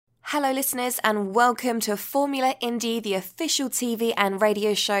Hello listeners and welcome to Formula Indie, the official TV and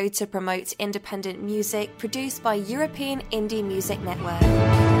radio show to promote independent music produced by European Indie Music Network.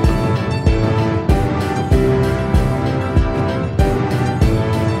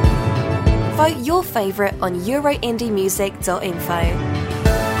 Vote your favourite on euroindiemusic.info.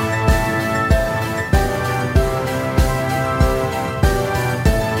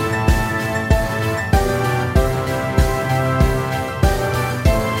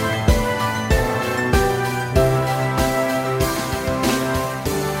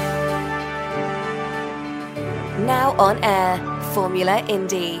 Now on air, Formula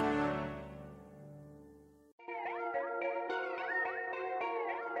Indie.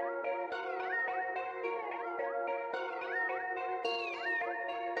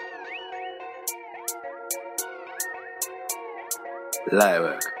 Light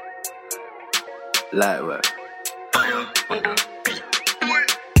work.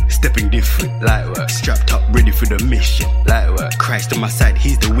 Stepping different, light work. Strapped up, ready for the mission. Light work. Christ on my side,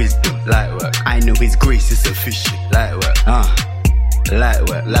 he's the wisdom. Light work. I know his grace is sufficient. Light work. Light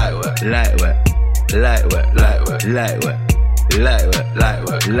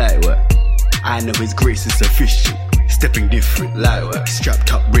work. I know his grace is sufficient. Stepping different, light work.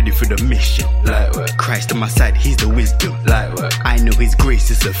 Strapped up, ready for the mission. Light work. Christ on my side, he's the wisdom. Light work. I know his grace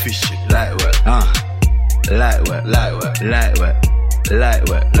is sufficient. Light work. Light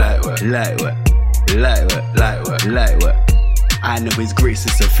work. I know his grace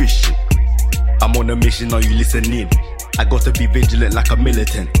is sufficient. I'm on a mission, are you listening? I got to be vigilant like a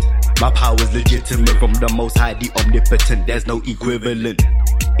militant. My power's legitimate from the most high, the omnipotent. There's no equivalent.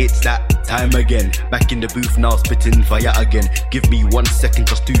 It's that time again. Back in the booth now, spitting fire again. Give me 1 second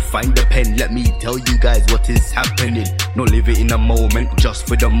just to find the pen. Let me tell you guys what is happening. Not living in a moment, just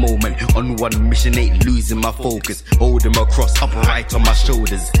for the moment. On one mission, ain't losing my focus. Holding my cross upright on my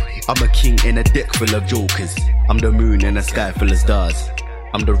shoulders. I'm a king in a deck full of jokers. I'm the moon in a sky full of stars.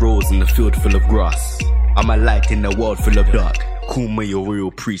 I'm the rose in the field full of grass. I'm a light in a world full of dark. Call me your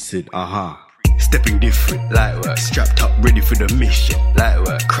royal priesthood, Stepping different, light work. Strapped up, ready for the mission. Light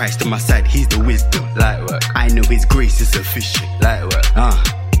work. Christ on my side, he's the wisdom. Light work. I know his grace is sufficient. Light work.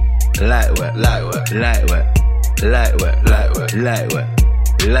 Light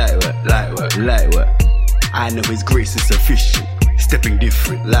work. I know his grace is sufficient. Stepping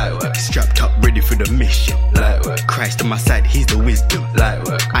different, light work. Strapped up, ready for the mission. Light work. Christ on my side, he's the wisdom. Light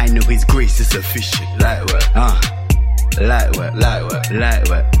work. I know his grace is sufficient. Light work. Light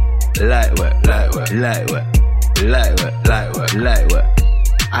work.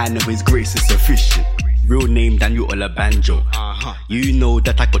 I know his grace is sufficient. Real name Daniel Olabanjo. You know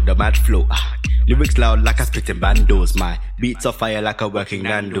that I got the mad flow. Lyrics loud like I spit in bandos. My beats are fire like a working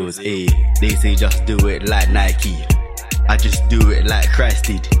Nando's. They say just do it like Nike. I just do it like Christ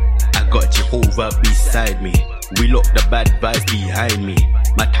did. I got Jehovah beside me. We lock the bad vibes behind me.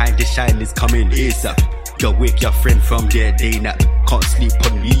 My time to shine is coming ASAP. You'll wake your friend from their day nap. Can't sleep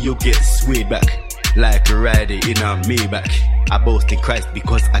on me, you'll get swayed back. Like a rider in a Maybach. I boast in Christ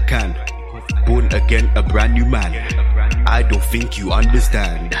because I can. Born again, a brand new man. I don't think you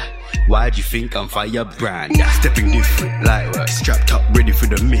understand. Why'd you think I'm firebrand? Stepping different, light work. Strapped up, ready for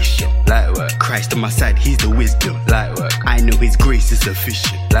the mission. Light work. Christ on my side, he's the wisdom. Light work. I know his grace is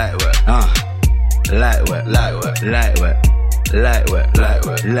sufficient. Light work. Light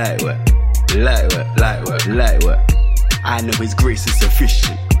work. I know his grace is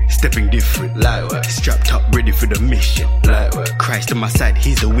sufficient. Stepping different, light work. Strapped up, ready for the mission. Light work. Christ on my side,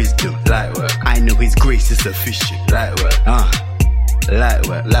 he's the wisdom. Light work. I know his grace is sufficient. Light work. Light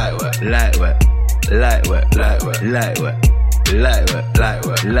work.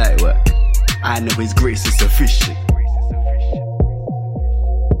 I know his grace is sufficient.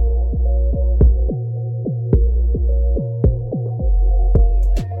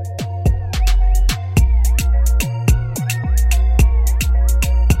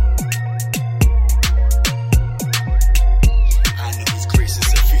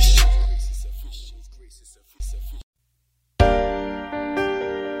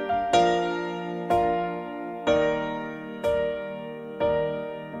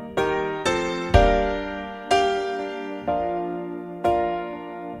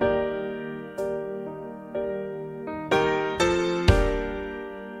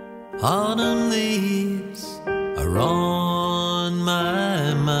 Autumn leaves are on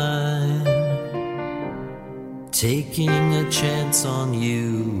my mind, taking a chance on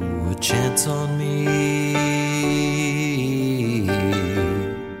you, a chance on me.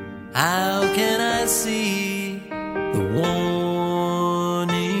 How can I see the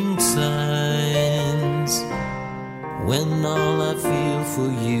warning signs when all I feel for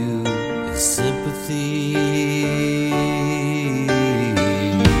you is sympathy.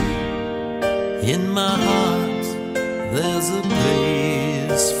 In my heart, there's a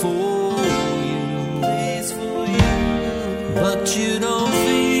place for you, but you don't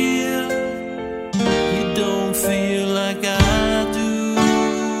feel like I do.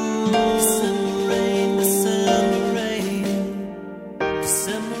 December rain, December rain,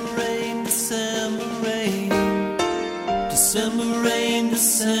 December rain, December rain, December rain,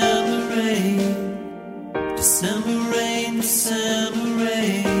 December rain, December rain, December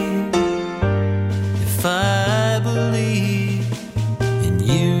rain. If I believe in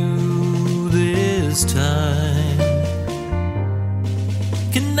you this time,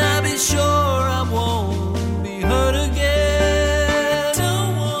 can I be sure I won't be hurt again?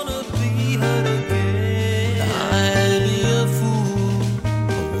 Don't wanna be hurt again. I'd be a fool,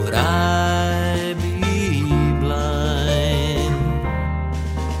 or would I be blind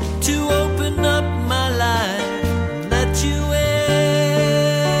to open up my life and let you in?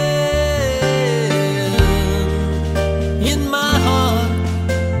 In my heart,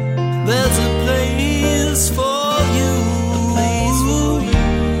 there's a place for you,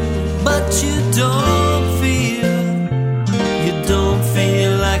 but you don't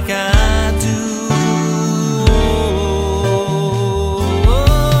feel like I do.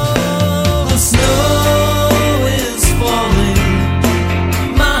 The snow is falling,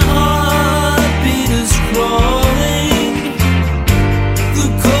 my heartbeat is crawling, the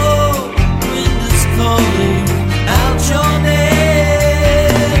cold wind is calling out your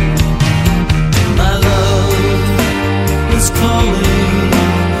name. My love is calling,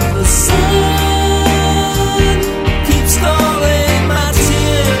 the sun keeps calling, my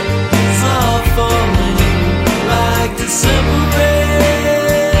tears are falling like December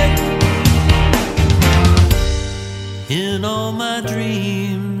rain. In all my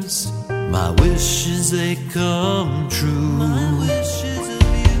dreams, my wishes they come true. My wishes of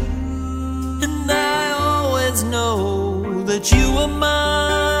you, and I always know that you are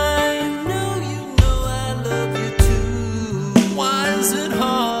mine. You know I love you too. Why is it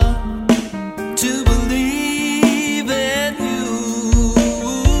hard to believe in you?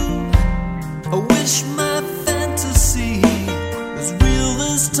 I wish my fantasy was real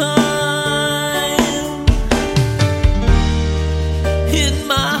this time. In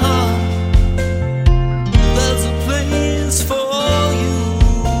my heart, there's a place for you,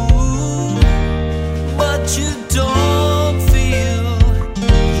 but you don't feel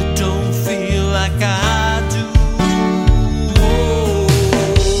like I do.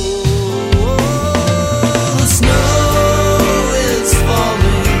 The snow is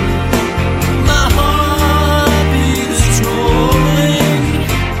falling, my heartbeat is rolling,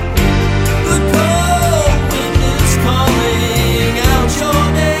 the cold wind is calling out your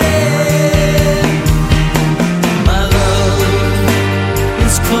name. My love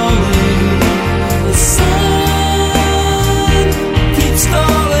is calling, the sun keeps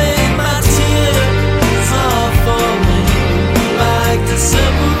calling, my tears are falling like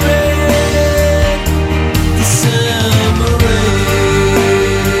December rain, December rain.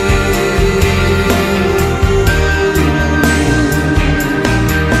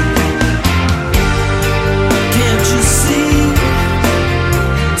 Can't you see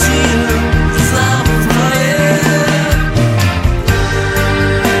tears I'm crying?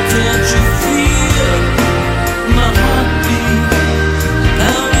 Can't you feel my heartbeat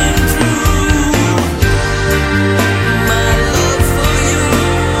pounding through? My love for you,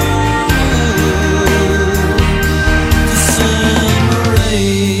 December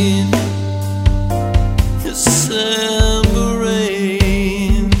rain, December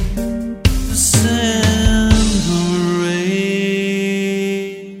rain, December rain.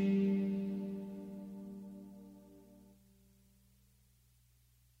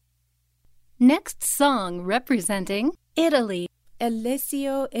 Next song representing Italy.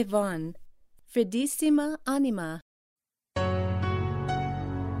 Alessio Evan, Freddissima Anima.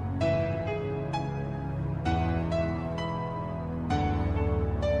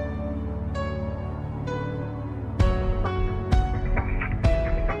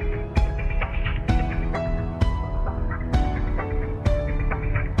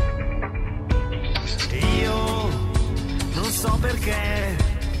 Io non so perché,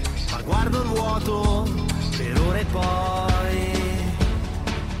 ma guardo il vuoto per ore e poi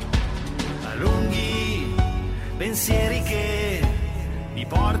a lunghi pensieri che mi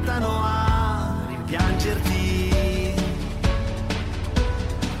portano a rimpiangerti,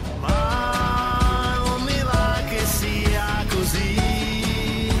 ma non mi va che sia così.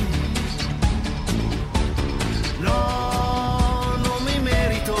 No, non mi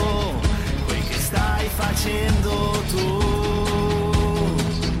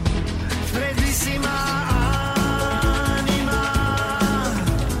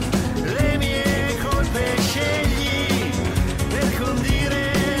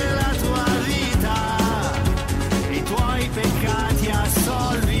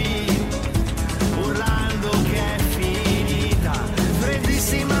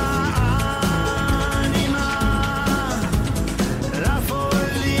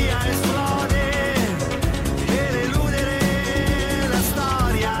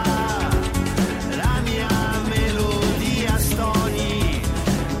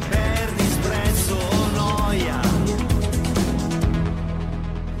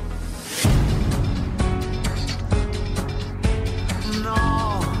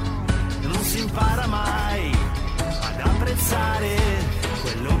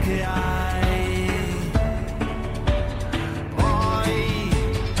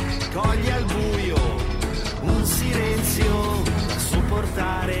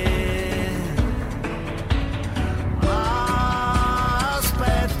stare. Ma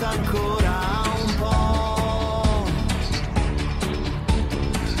aspetta ancora un po'.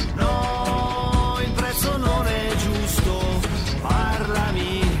 No, il prezzo non è giusto.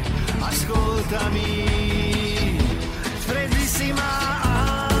 Parlami, ascoltami. Freddissima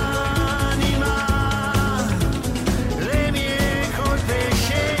anima, le mie colpe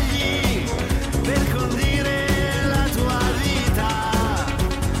scegli per condire la tua vita,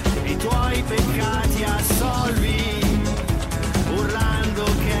 i tuoi peccati assolvi, urlando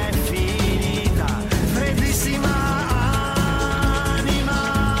che è finita. Freddissima anima,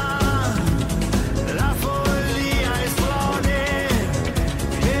 la follia esplode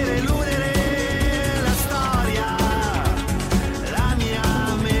per eludere la storia, la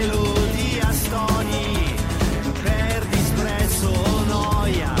mia melodia stoni per disprezzo o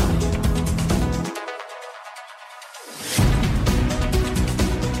noia.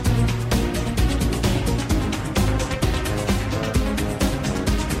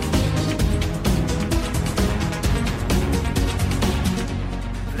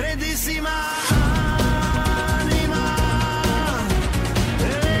 Freddissima anima, le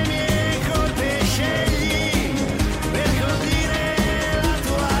mie colpe scegli per condire la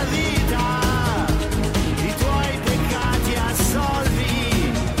tua vita, i tuoi peccati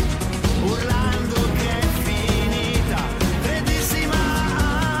assolvi, urlando che è finita. Freddissima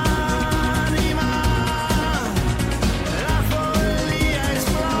anima, la follia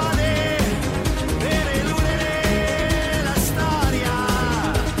esplode per eludere la storia,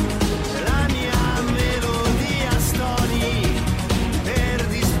 la mia melodia stoni per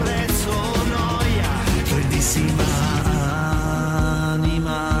disprezzo o noia. Freddissima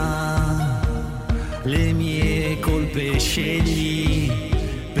anima, le mie colpe scegli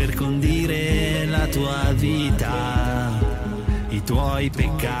per condire la tua vita, i tuoi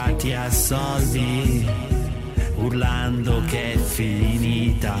peccati assolvi, urlando che è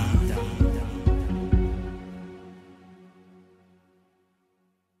finita.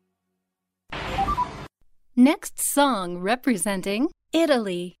 Next song representing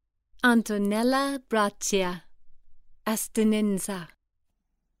Italy. Antonella Braccia, Astinenza.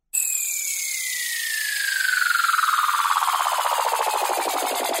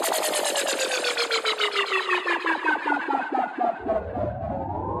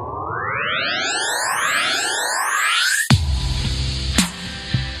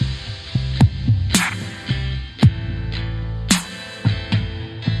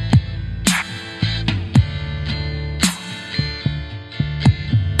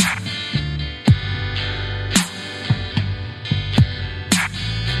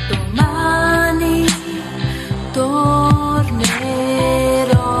 Domani tornerò.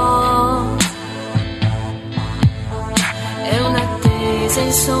 È un'attesa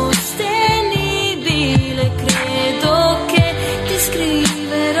insostenibile, credo che ti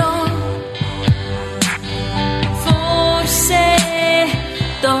scriverò. Forse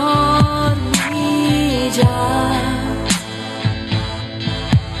dormi già,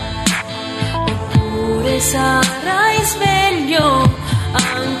 oppure sarai sveglio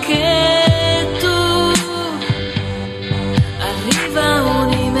anche tu. Arriva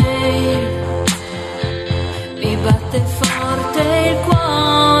un'email, mi batte forte il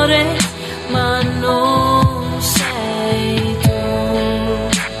cuore, ma non sei tu,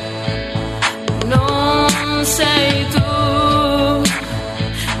 non sei tu.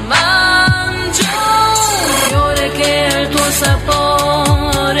 Mangio fiore che è il tuo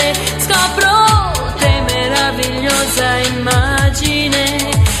sapore, scopro te meravigliosa immagine.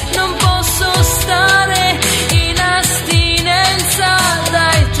 Non posso stare in astinenza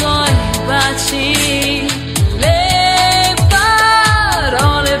dai tuoi baci. Le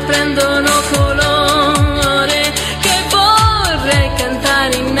parole prendono colore che vorrei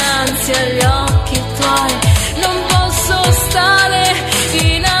cantare innanzi agli occhi tuoi. Non posso stare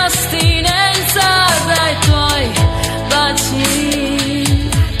in astinenza dai tuoi baci.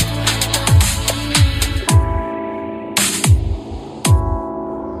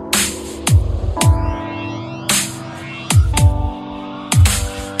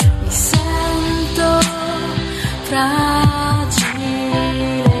 Mi sento fragile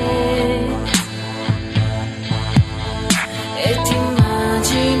e ti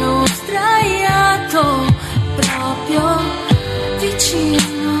immagino sdraiato proprio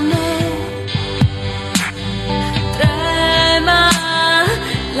vicino a me. Trema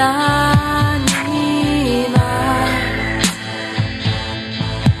l'anima,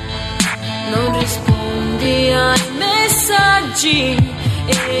 non rispondi ai messaggi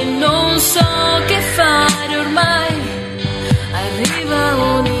e non so che fare ormai. Arriva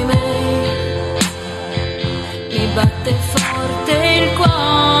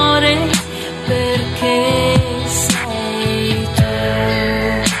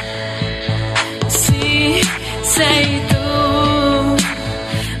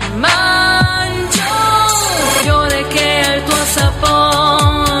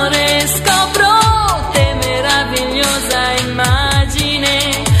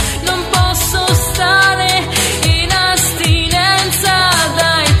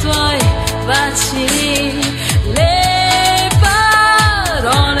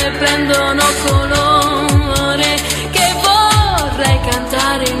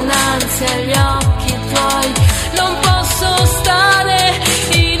innanzi agli occhi tuoi. Non posso stare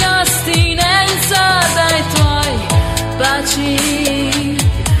in astinenza dai tuoi baci.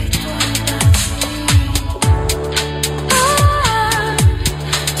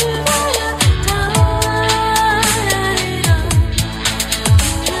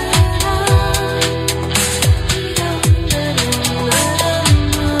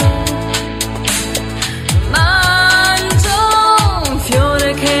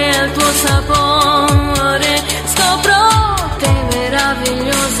 Sapore, scopro te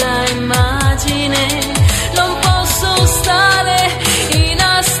meravigliosa immagine. Non posso stare in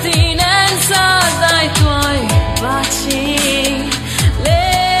astinenza dai tuoi baci.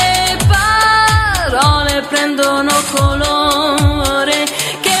 Le parole prendono colore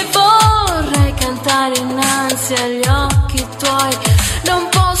che vorrei cantare innanzi agli occhi tuoi. Non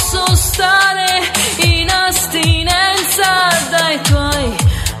posso stare in astinenza dai tuoi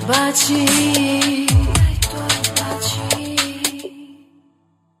baci.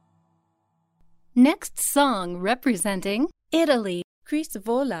 Next song representing Italy. Chris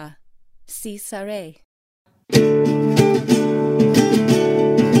Vola, Si Sarei.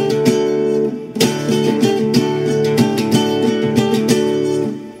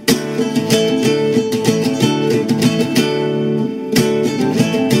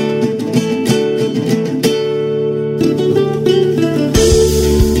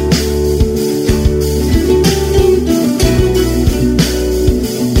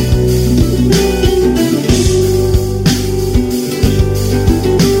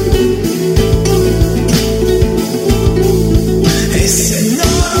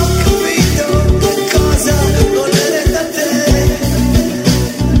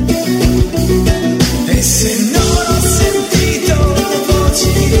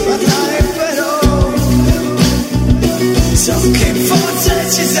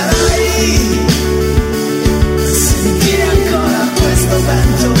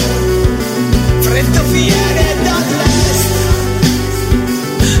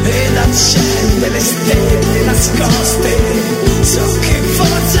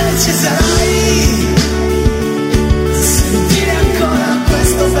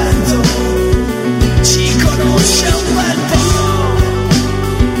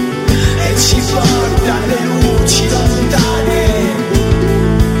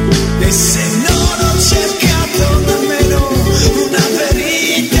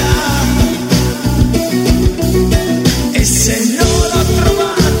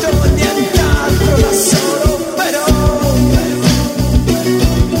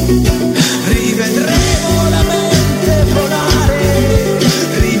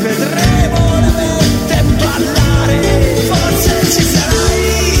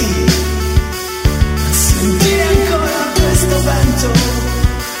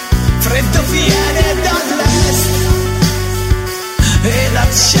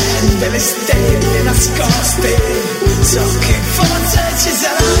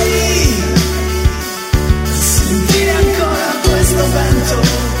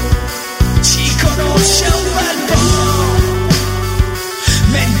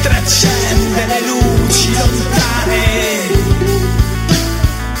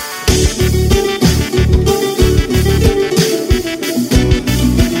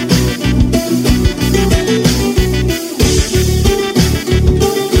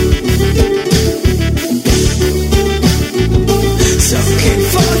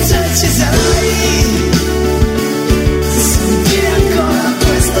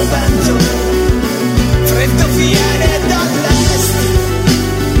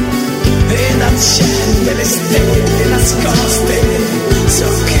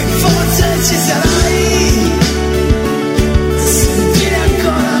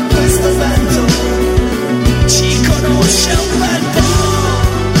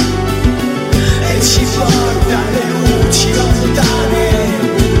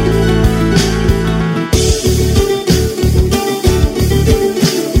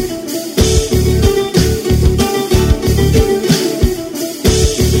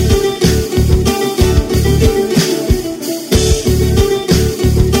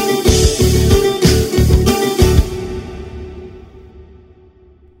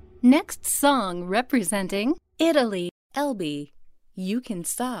 Next song representing Italy. Elby, You Can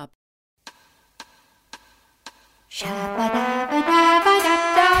Stop.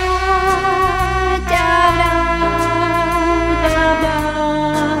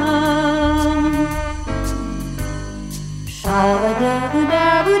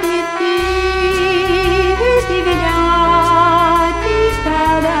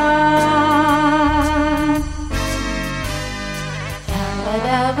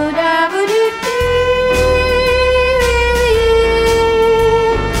 Da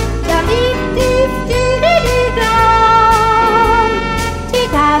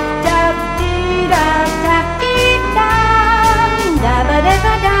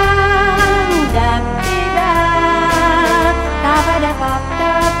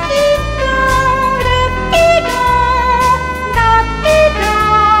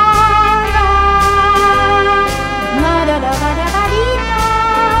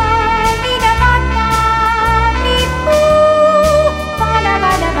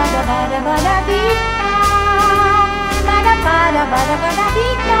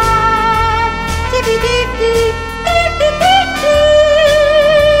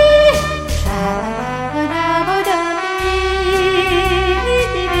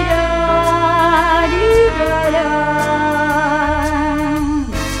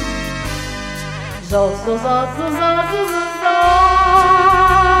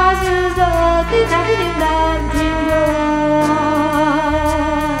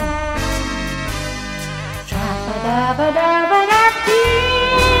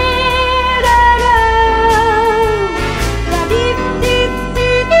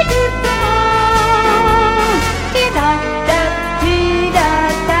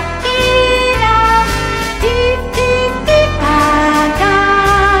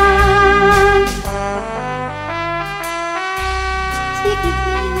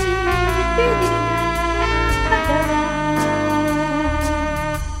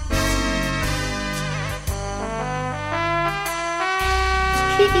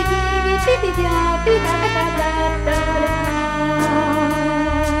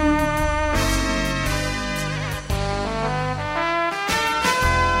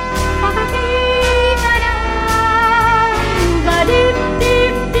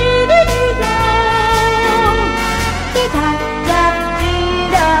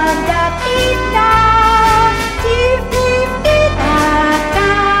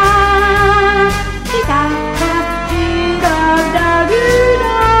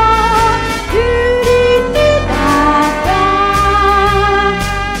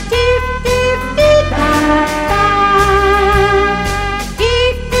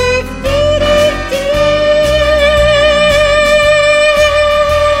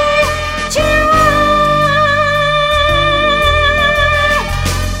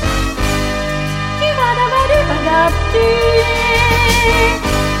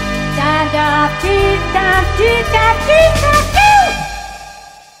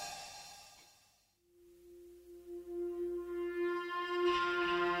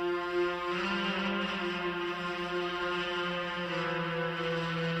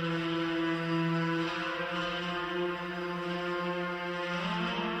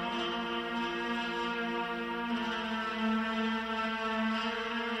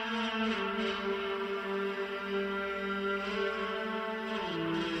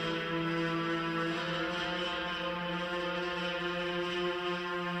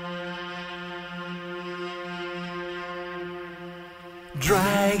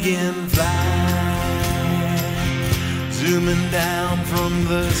Dragonfly, zooming down from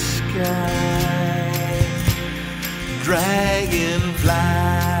the sky. Dragonfly,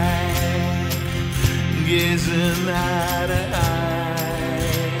 gazing eye to eye.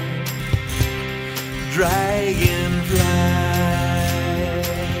 Dragonfly,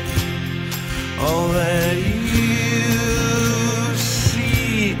 all that you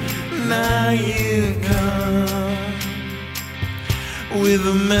see, now you come with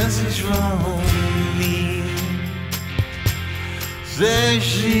a message from me. Says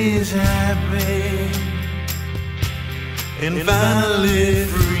she's happy and finally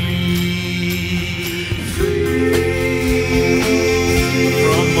free,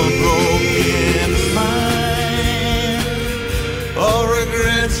 from a broken mind, all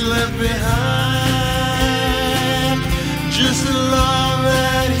regrets left behind, just a love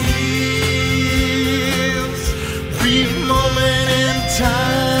that heals, brief moment in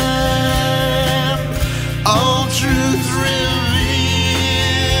time, all truth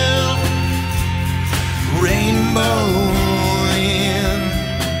revealed, rainbow in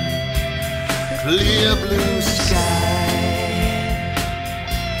clear blue sky,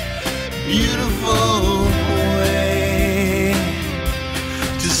 beautiful way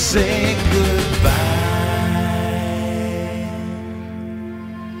to say goodbye.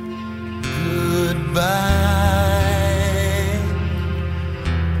 Goodbye.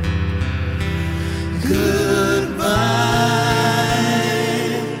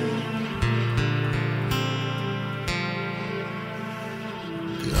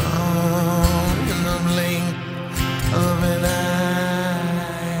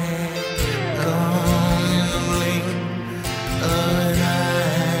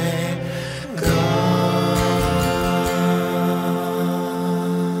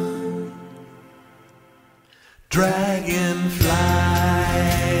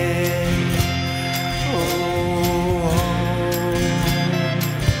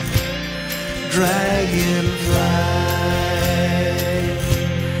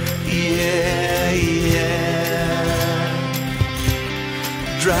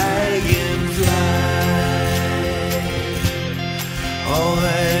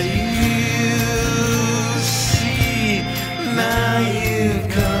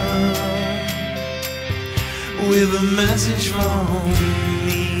 With a message from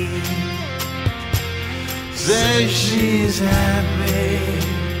me, says she's happy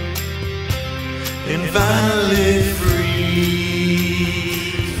and finally free.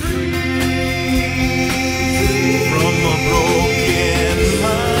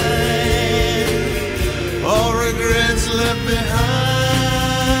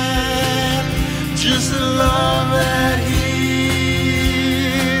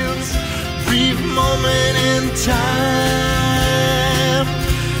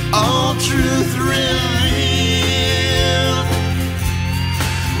 all truth revealed.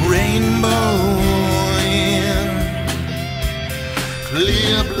 Rainbow in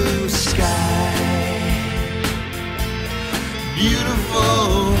clear blue sky,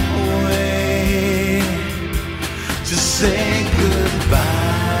 beautiful way to say goodbye.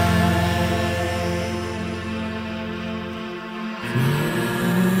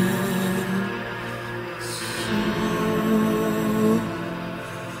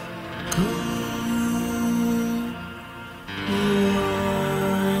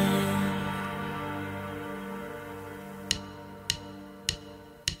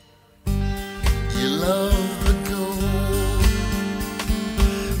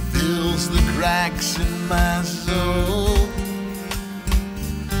 Cracks in my soul.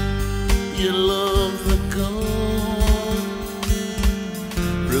 You love the cold,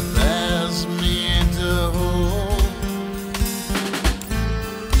 prepares me to hold,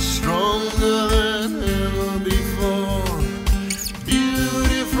 stronger than ever before.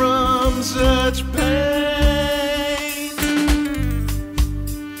 Beauty from such pain.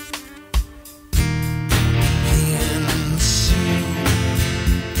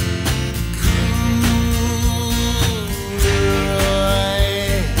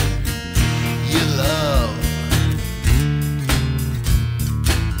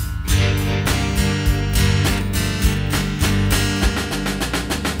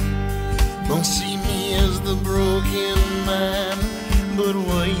 Don't see me as the broken man, but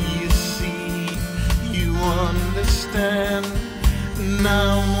what you see, you understand.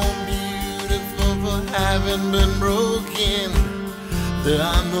 Now I'm more beautiful for having been broken. There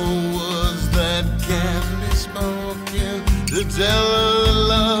are no words that can be spoken to tell her the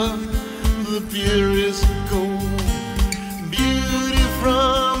love, the purest gold. Beauty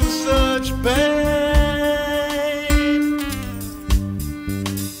from such pain.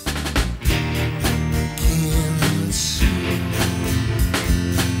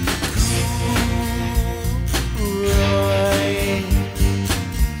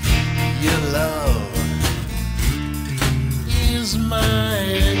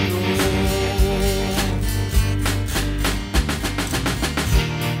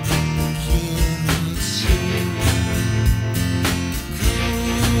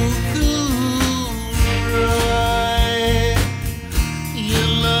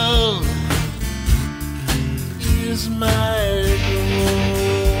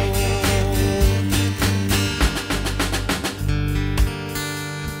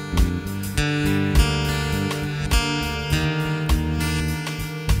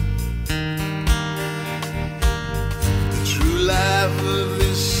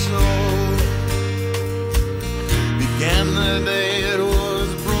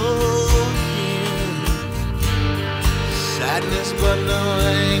 But no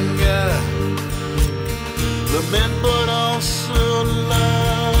anger, lament, but also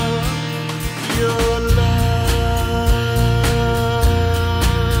love. Your love,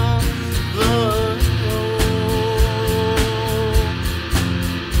 the hope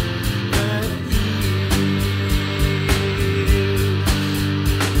that heals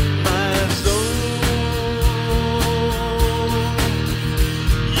my soul.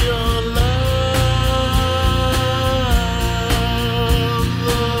 Your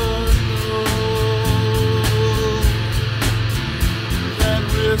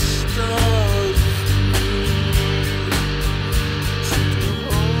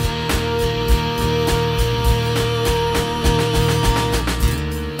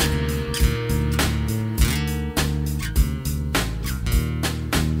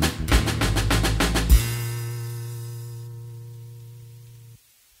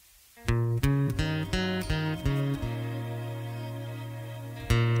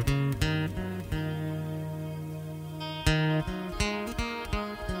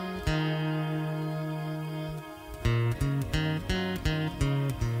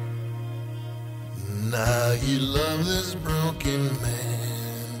now you love this broken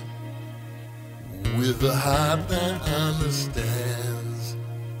man with a heart that understands.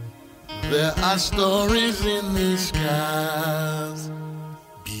 There are stories in these skies,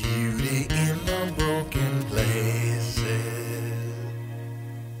 beauty in the broken places,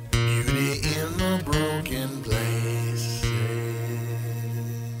 beauty in the broken places.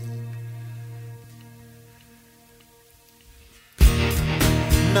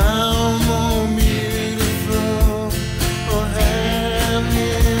 Now more beautiful for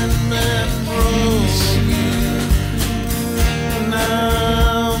having been broken.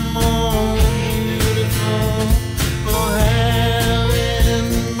 Now more beautiful for having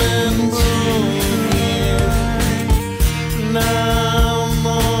been broken. Now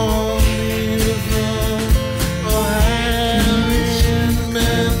more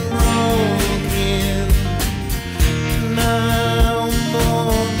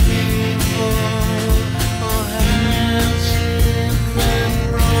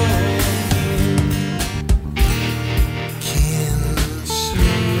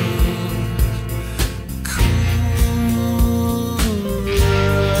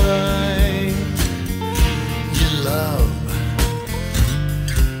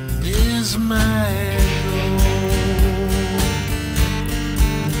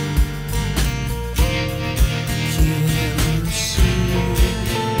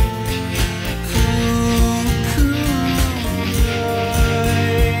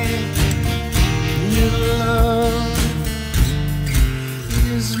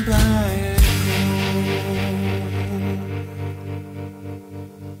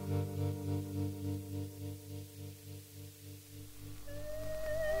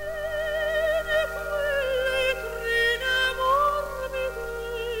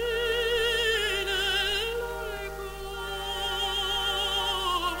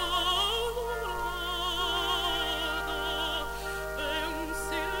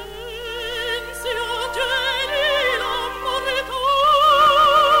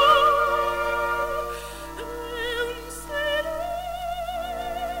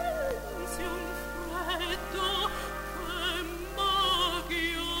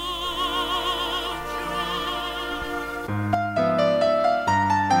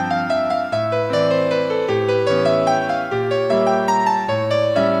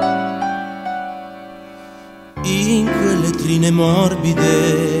In quelle trine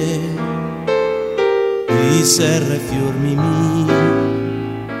morbide di serra e fior mimì,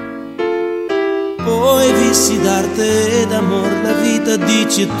 poi vissi d'arte ed amor, la vita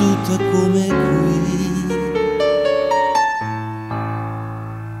dice tutta come qui.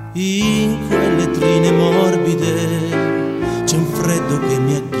 In quelle trine morbide c'è un freddo che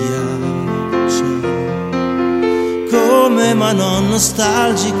mi agghiaccia, come Manon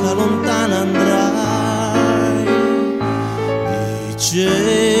nostalgica lontana andrai.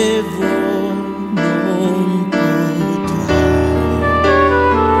 Dicevo non potrai,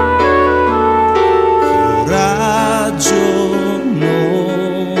 coraggio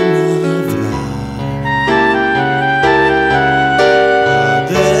non avrai,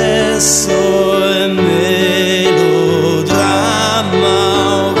 adesso è melodramma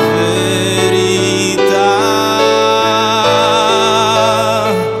o verità,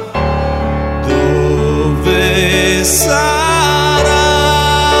 dove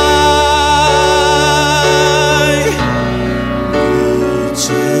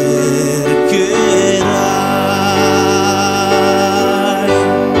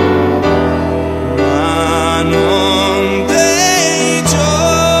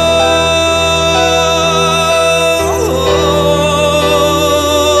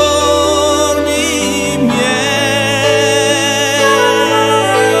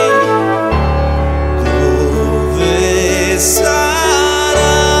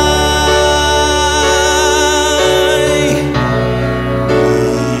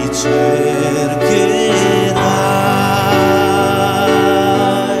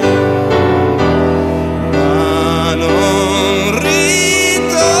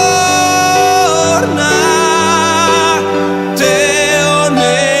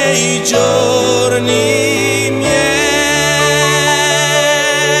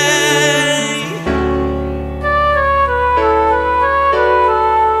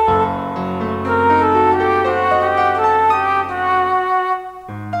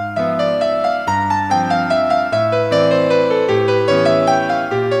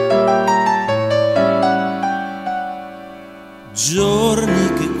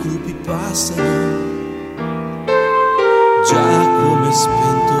giorni che cupi passano, già come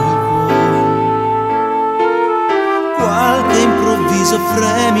spento il cuore, qualche improvviso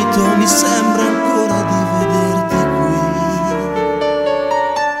fremito mi sembra ancora di vederti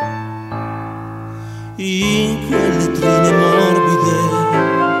qui. In quelle trine morbide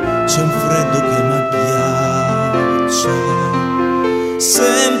c'è un freddo che m'agghiaccia,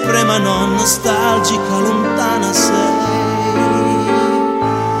 sempre ma non nostalgica, lontana sei.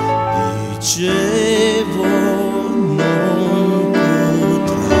 Dicevo non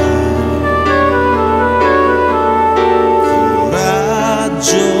potrai,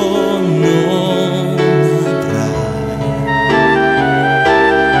 coraggio non avrai,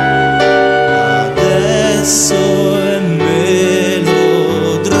 adesso è melodramma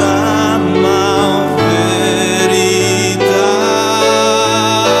o verità,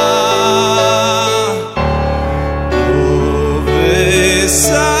 dove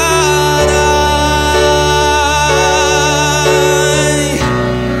giorni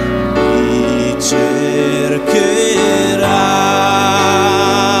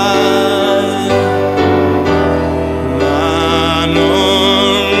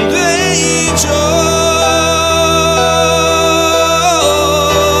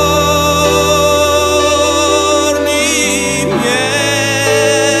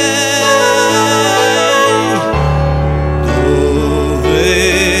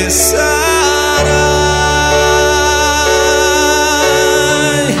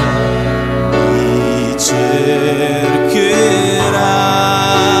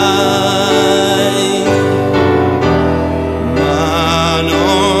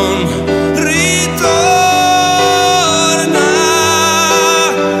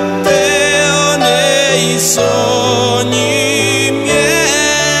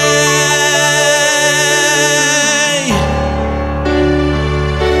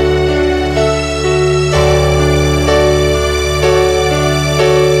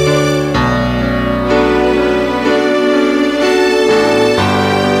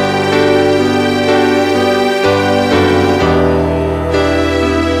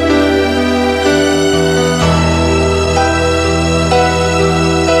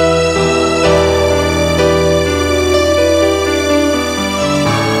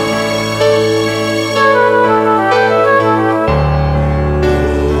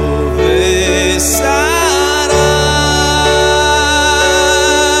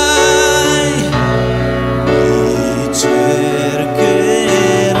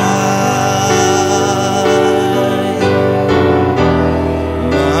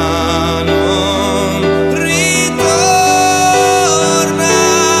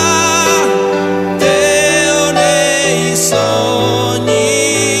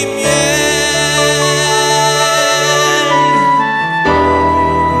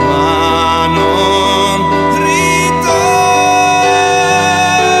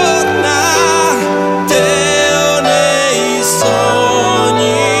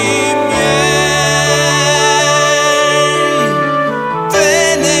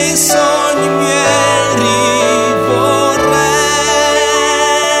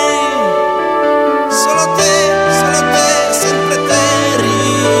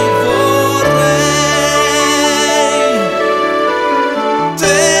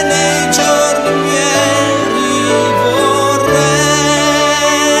ieri vorrei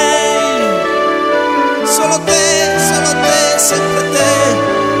solo te, sempre te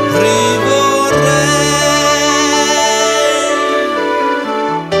rivorrei.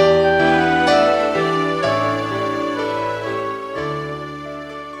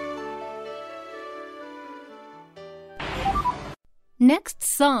 Next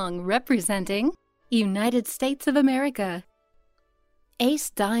song representing United States of America.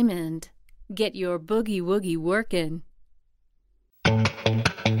 Ace Diamond, get your boogie woogie workin'.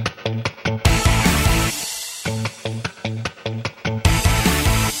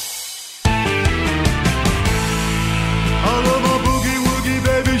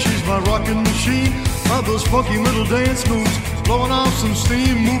 Rockin' machine of those funky little dance moves, blowing off some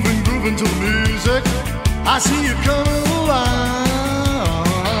steam, moving, grooving to the music. I see you coming alive.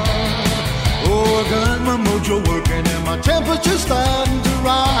 Oh, I got my mojo working and my temperature's starting to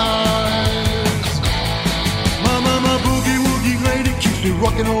rise. My boogie woogie lady keeps me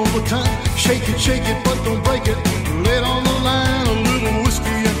rocking all the time. Shake it, but don't break it. Lay it on the line, a little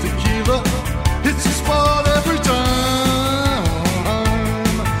whiskey and tequila. It's a spot every time.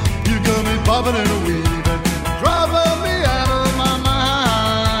 Bobbing and weaving, driving me out of my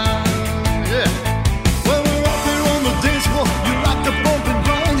mind. Yeah. When we're out there on the dance floor, you like to bump and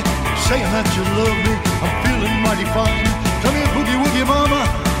grind, saying that you love me. I'm feeling mighty fine. Come here, boogie woogie mama,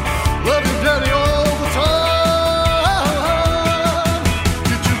 love you daddy all the time.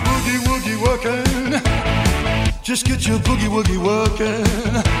 Get your boogie woogie working. Just get your boogie woogie working.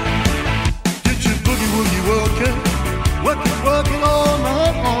 Get your boogie woogie working. Working all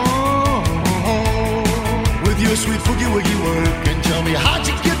night long. Your sweet boogie woogie work and tell me how'd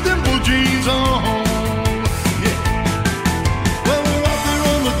you get them blue jeans on? Yeah. When we're out there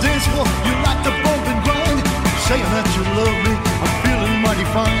on the dance floor, you like to bump and grind, saying that you love me. I'm feeling mighty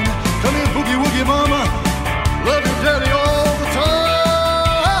fine. Come here, boogie woogie mama, love you daddy all the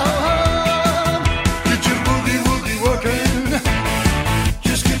time. Get your boogie woogie working.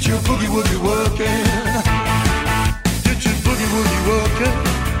 Just get your boogie woogie working. Get your boogie woogie working.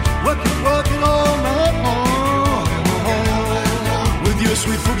 Working all night long. Your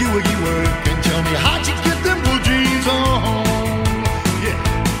sweet boogie woogie work and tell me how'd you get them blue jeans on? Yeah.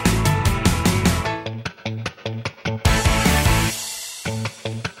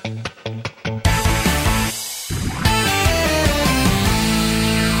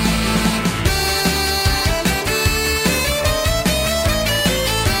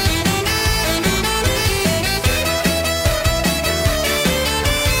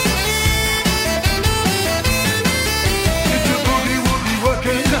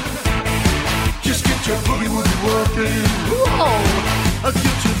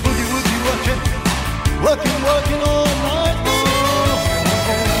 Working all night long.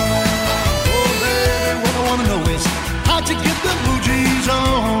 Oh, baby, what I wanna know is how'd you get the blue jeans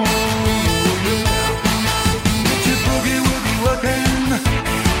on? Get your boogie woogie working.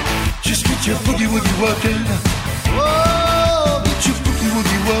 Just get your boogie woogie working. Oh, get your boogie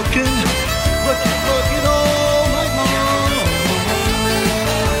woogie working. Working all night long.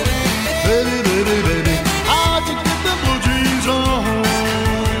 Baby, how'd you get the blue jeans on?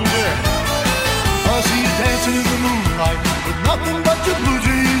 Dancing in the moonlight with nothing but your blue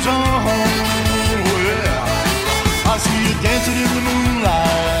jeans on. Oh, yeah. I see you dancing in the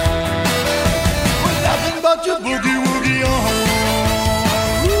moonlight with nothing but your boogie woogie on.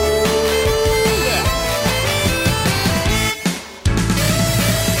 Ooh, yeah.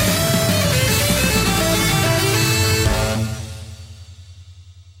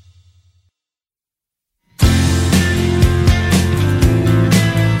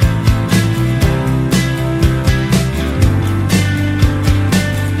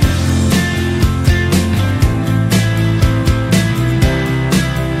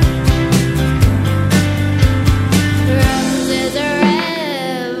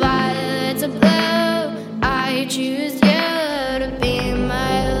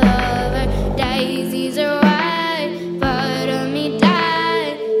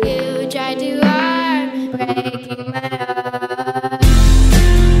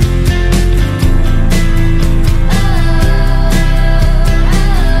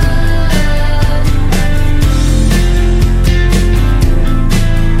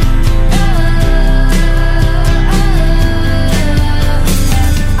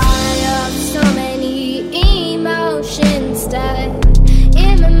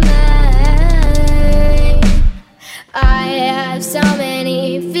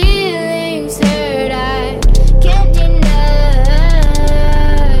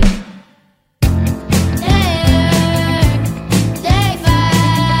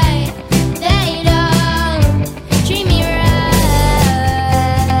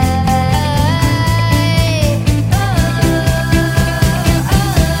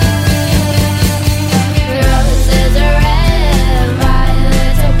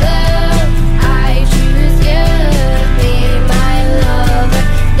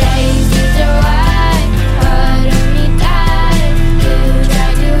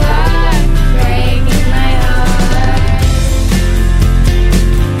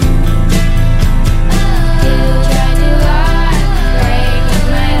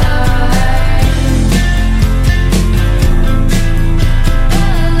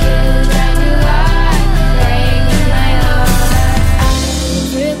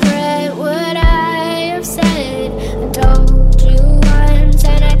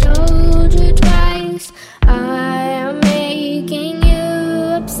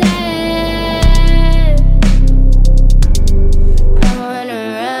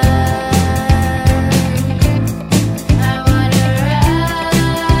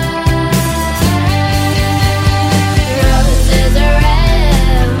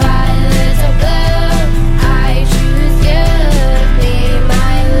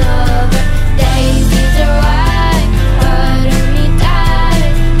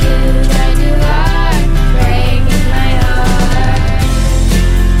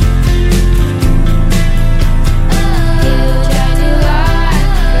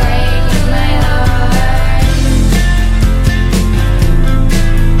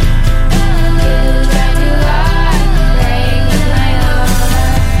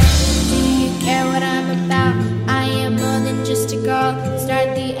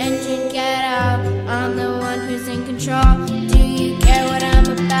 Start the engine, get out. I'm the one who's in control. Do you care what I'm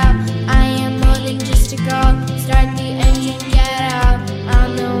about? I am more than just a girl. Start the engine, get out.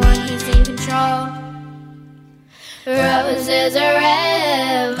 I'm the one who's in control. Roses are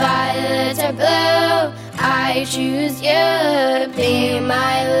red, violets are blue. I choose you, be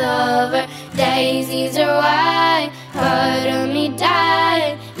my lover. Daisies are white, part of me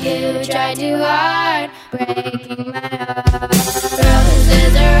died. You tried too hard, breaking my heart.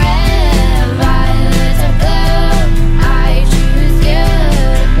 Roses are red, violets are blue. I choose you,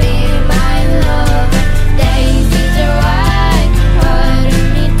 be my lover. Daisies are white, part of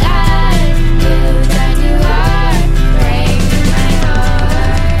me died. You tried too hard, breaking my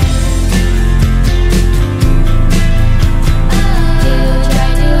heart. You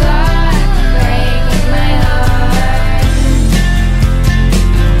tried too hard, breaking my heart.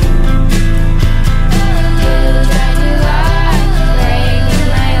 You tried too hard, breaking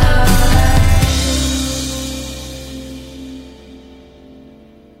my heart.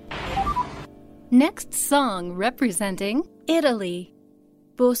 Next song representing Italy.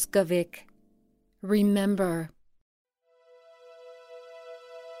 Boscovic. Remember.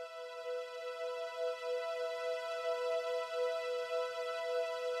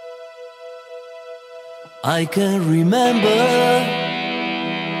 I can remember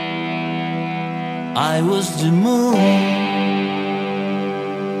I was the moon,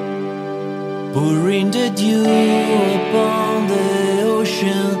 pouring the dew upon the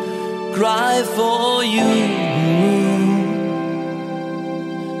ocean, cry for you.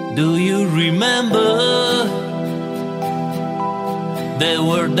 Do you remember the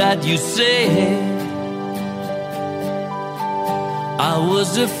word that you said? I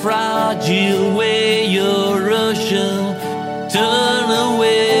was a fragile way your ocean turned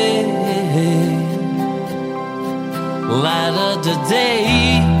away. Light of the day,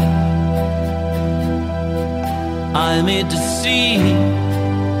 I made the sea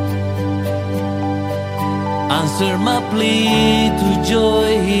answer my plea to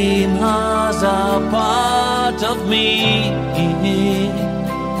join him as a part of me.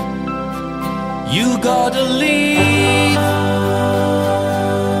 You gotta leave,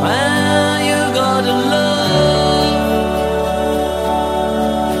 and you gotta love.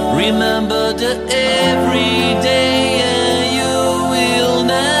 Remember the everyday, and you will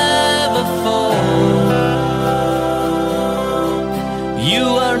never fall. You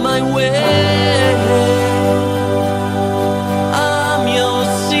are my way, I'm your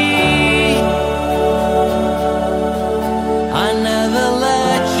sea. I never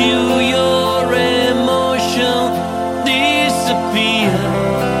let you, your emotion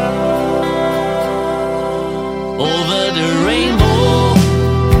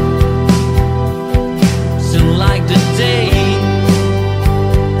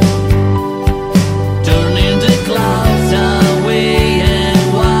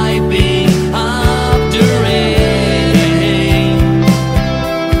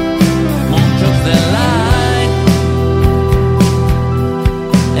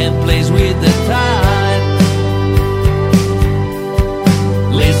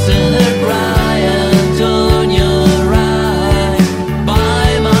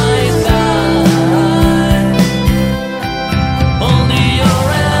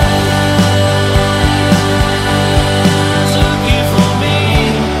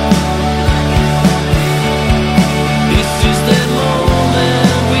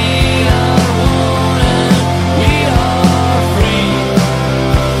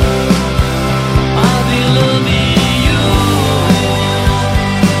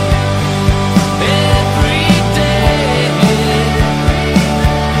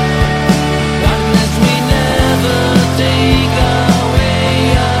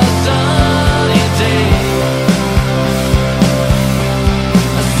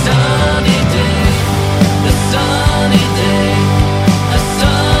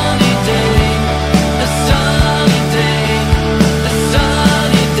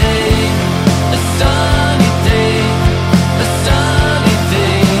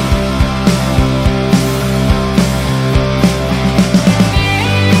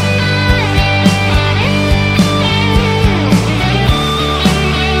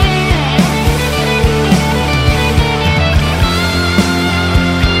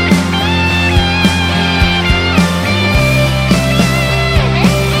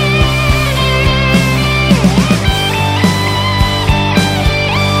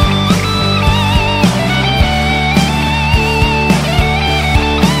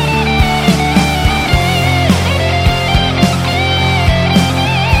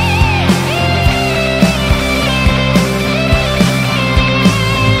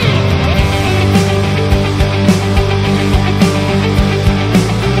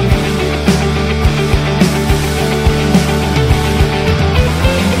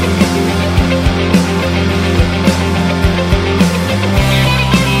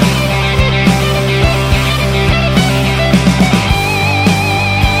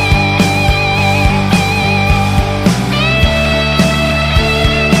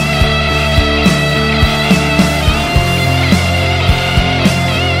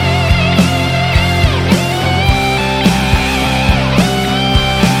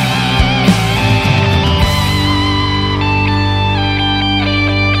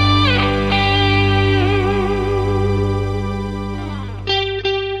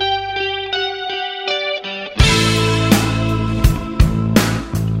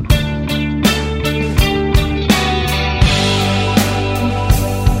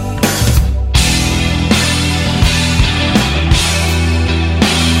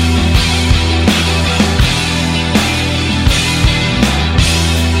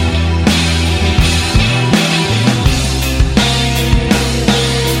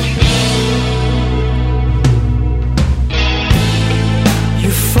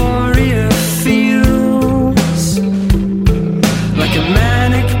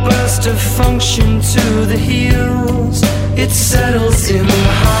through the heels, it settles in the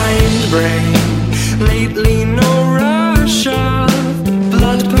hindbrain. Lately no rush of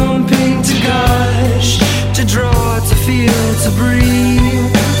blood pumping to gush, to draw, to feel, to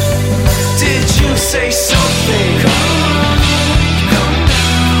breathe. Did you say something? Come on, come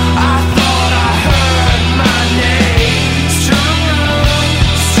down. I thought I heard my name. Strung out,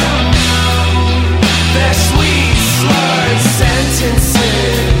 their sweet slurred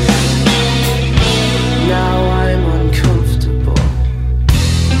sentences. Now I'm uncomfortable.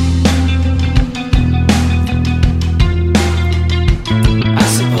 I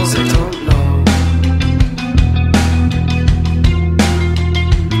suppose I don't know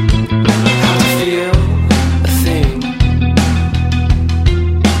how to feel a thing.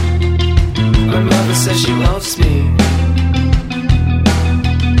 My mother says she loves me.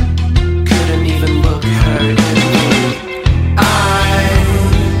 Couldn't even look her in me. I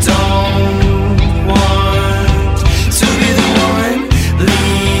don't want to be the one.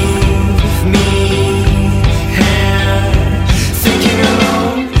 Leave me here, thinking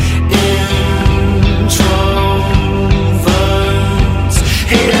alone. Introverts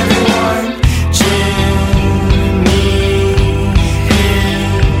hate everyone. Jimmy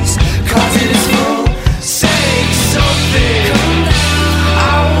is, 'cause it is full. Say something.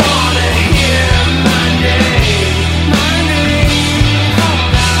 I wanna hear my name. My name.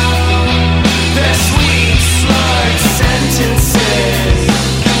 Their sweet slurred sentences.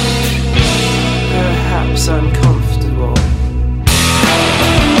 Perhaps I'm comfortable.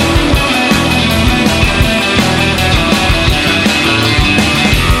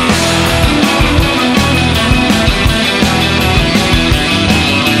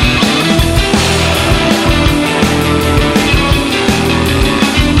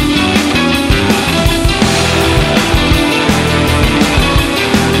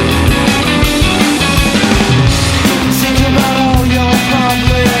 Think about all your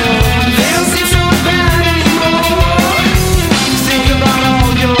problems. They don't seem so bad anymore. Think about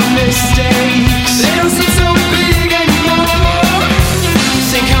all your mistakes. They don't seem so big anymore.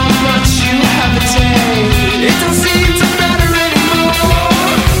 Think how much you have attained. It don't seem to matter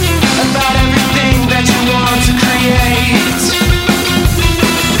anymore. About everything that you want to create.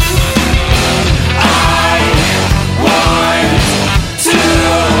 I want to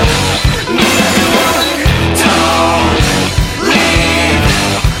meet everyone. Don't leave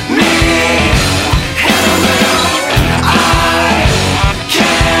me here on my own. I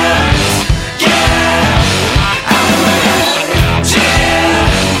can't get out of my head.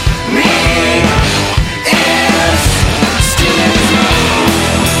 Jimmy is still in his room.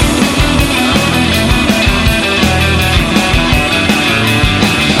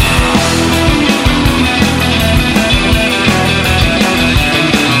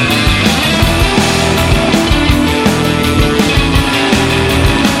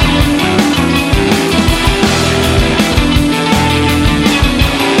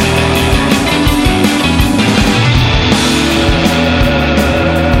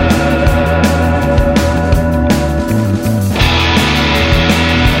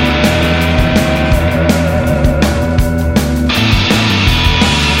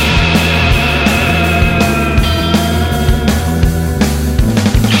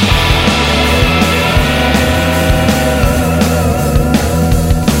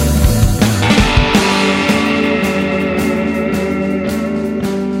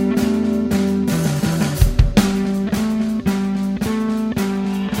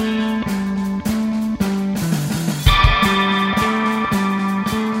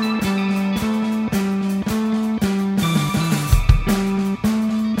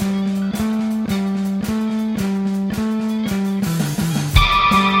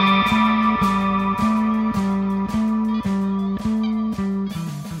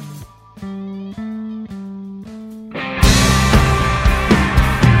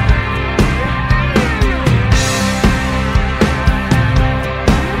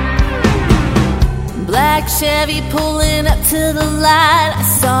 Black Chevy pulling up to the light. I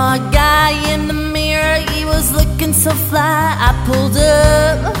saw a guy in the mirror, he was looking so fly. I pulled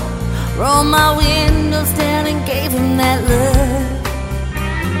up, rolled my windows down and gave him that look.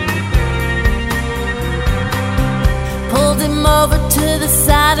 Pulled him over to the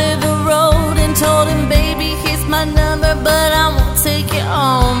side of the road and told him, baby, here's my number, but I won't take you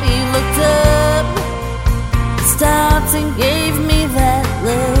home. He looked up, stopped and gave me that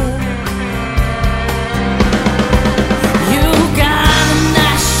look. You got a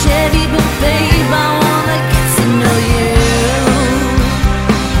nice Chevy, but babe, I wanna get to know you.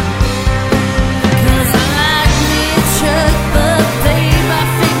 'Cause I like me a truck, but babe, I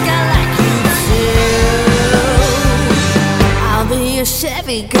think I like you too.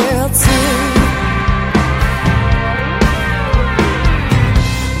 Chevy girl too.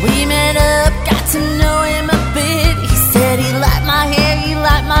 We met up, got to know him a bit. He said he liked my hair, he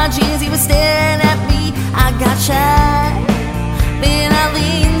liked my jeans. He was staring at me, I got shy. Then I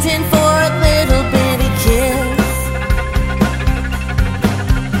leaned in for a little bitty kiss.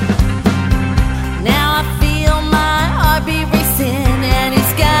 Now I feel my heart be racing, and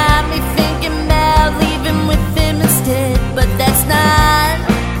he's got me thinking about leaving with him instead. But that's not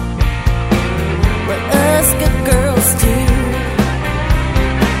what us good girls do.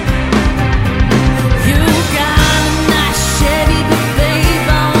 You got a nice Chevy, but babe,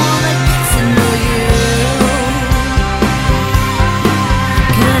 I wanna get to know you.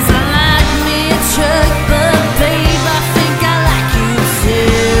 'Cause I like me a truck, but babe, I think I like you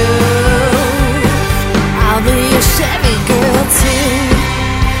too. I'll be a Chevy girl too.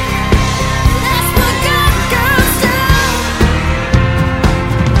 That's what good girls do.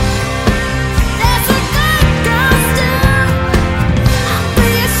 That's what good girls do. I'll be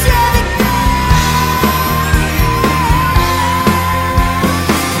a Chevy girl.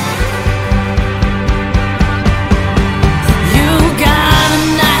 You got a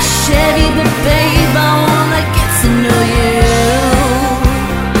nice Chevy, but babe, I wanna get to know you.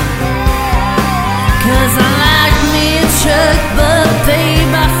 'Cause I like me a truck, but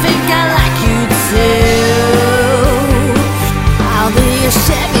babe, I think I like you too. I'll be a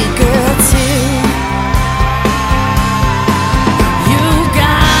Chevy girl too. You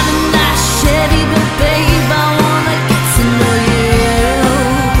got a nice Chevy, but babe, I wanna get to know you.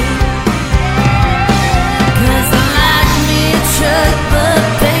 'Cause I like me a truck, but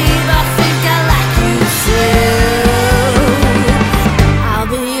babe, I think I like you too. I'll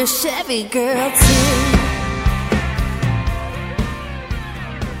be a Chevy girl too.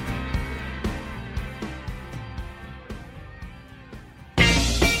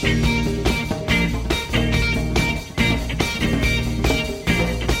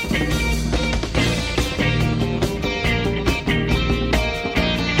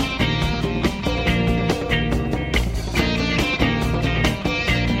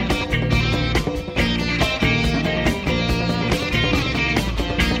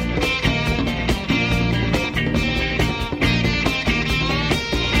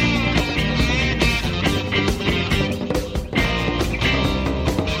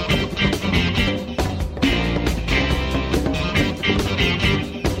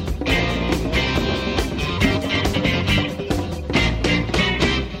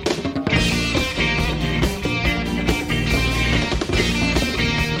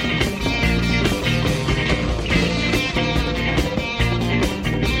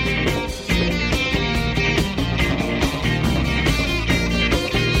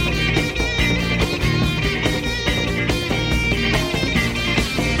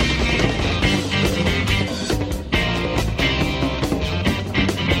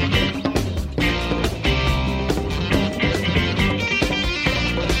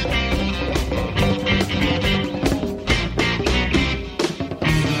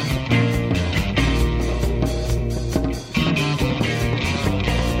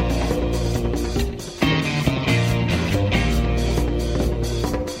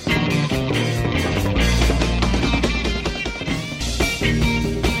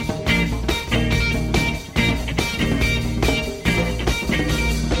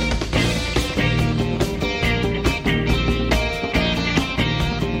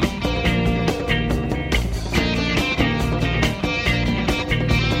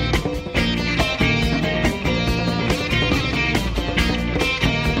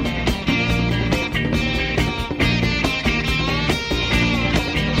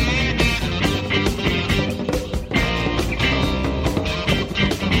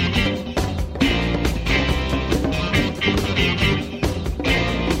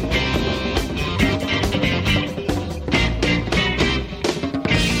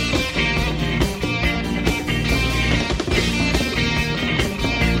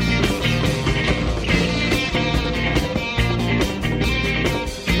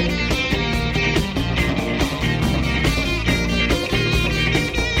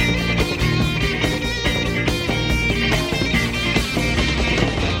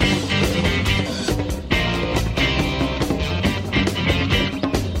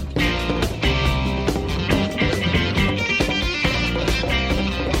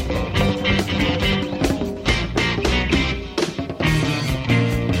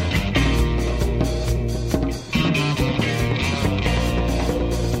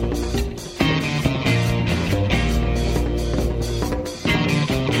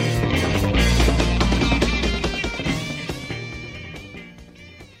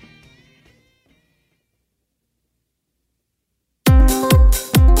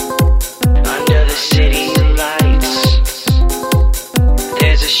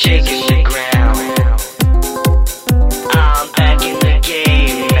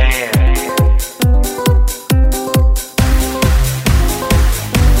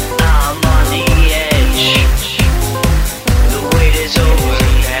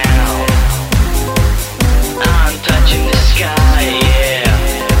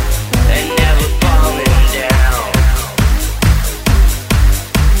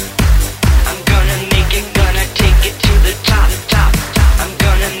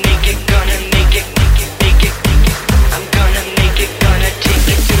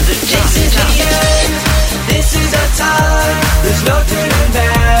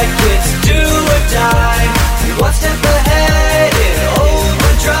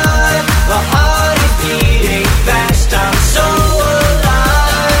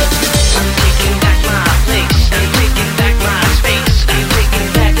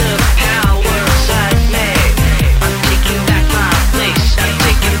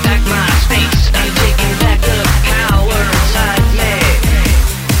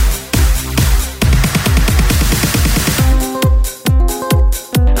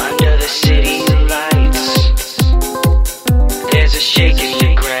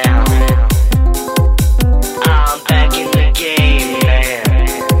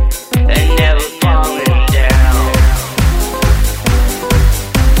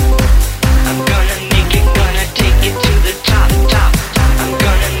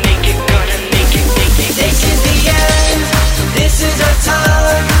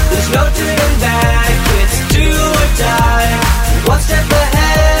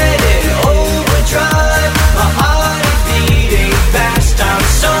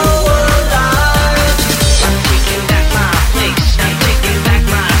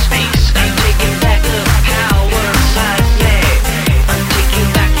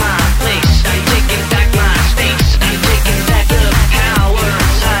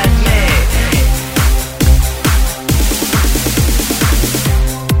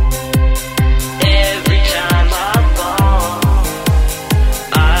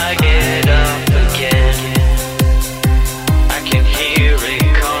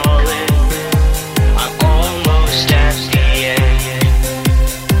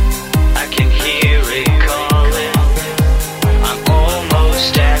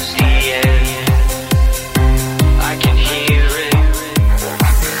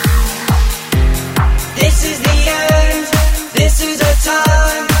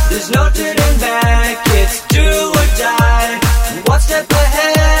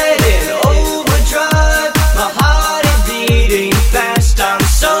 ahead in overdrive. My heart is beating fast, I'm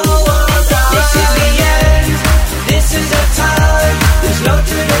so alive. This is the end, this is our time. There's no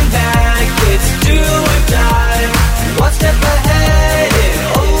turning back, it's do or die. One step ahead in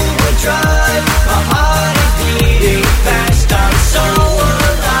overdrive. My heart is beating fast, I'm so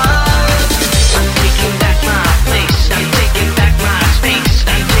alive. I'm taking back my place, I'm taking back my space,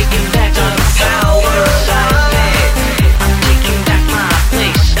 I'm taking back the power inside me. I'm taking back my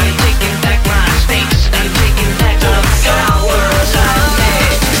place, I'm taking back my space, I'm taking back the power inside me.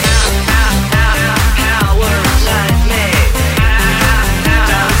 Power inside me.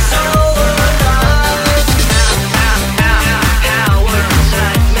 I'm so alive. Power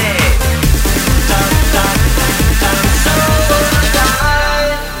inside me. I'm so alive.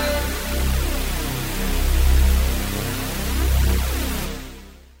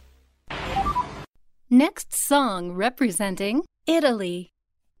 Next song representing Italy.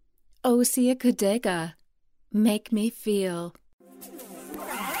 Osia Kodega, Make Me Feel.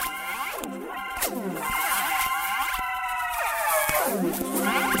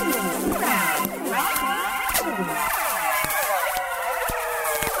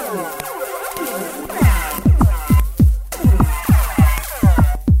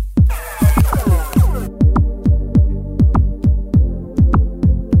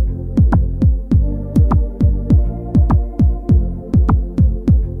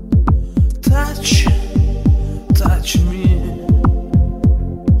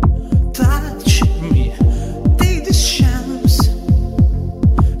 Touch me, take this chance,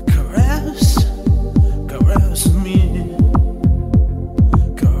 caress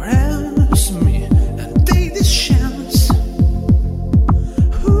me, and take this chance.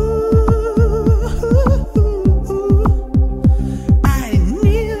 I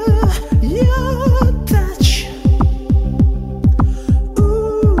need your touch.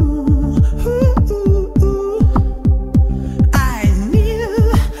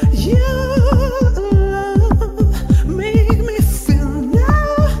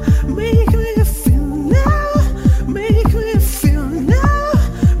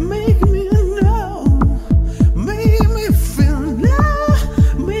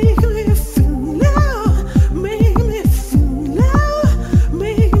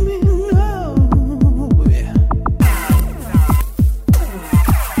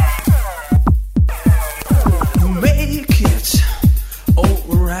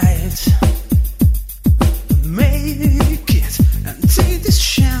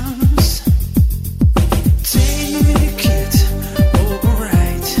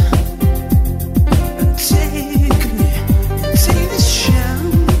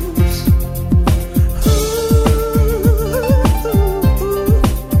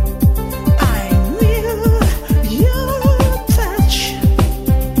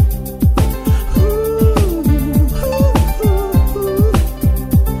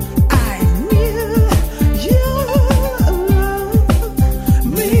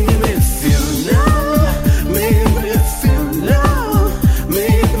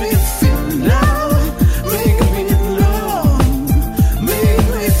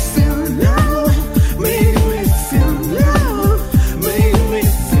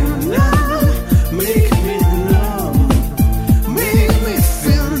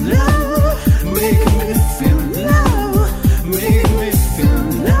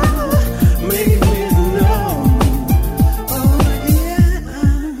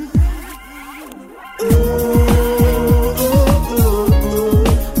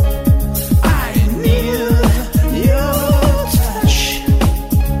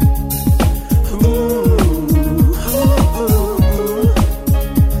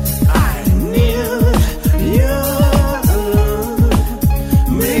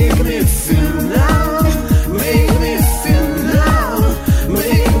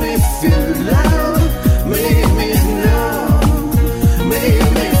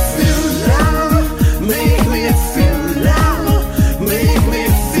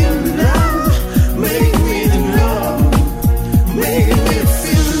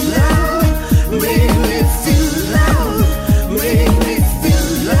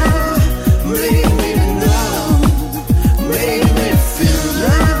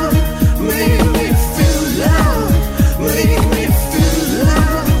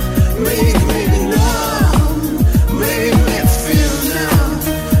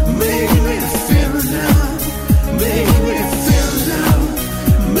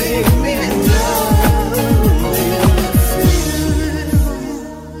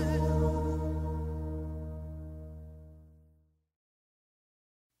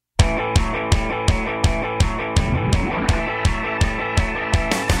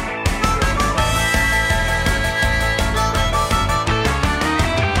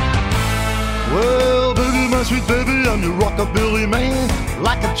 sweet baby, I'm your rockabilly man.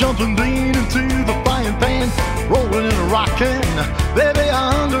 Like a jumping bean into the frying pan, rolling and rocking, baby,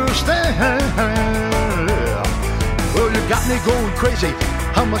 I understand. Well, you got me going crazy.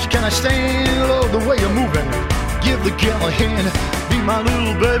 How much can I stand? Love the way you're moving. Give the gal a hand. Be my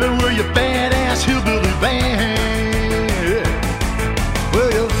little baby, we're your badass hillbilly band.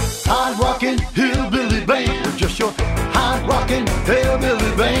 Well, you're hard rocking hillbilly band. We're just your hard rocking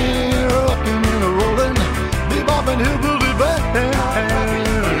hillbilly band. Rocking and rolling, bebopping hillbilly band.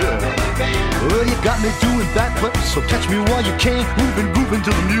 Well, you got me doing backflips, so catch me while you can. Moving, grooving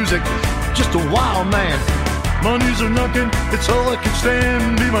to the music, just a wild man. My knees are knocking, it's all I can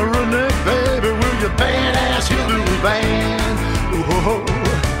stand. Be my redneck baby, we're your badass hillbilly band. Ooh-ho-ho.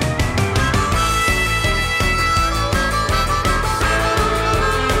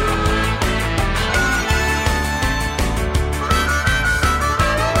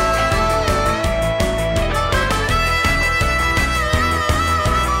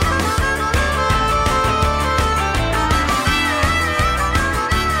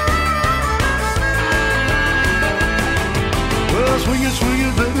 Swing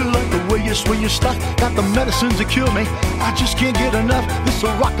it, baby, like the way you swing your stuff. Got the medicine to cure me, I just can't get enough. This is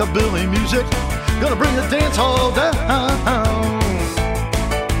rockabilly music, gonna bring the dance hall down.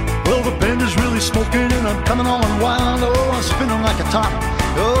 Well, the band is really smoking and I'm coming on wild. Oh, I'm spinning like a top,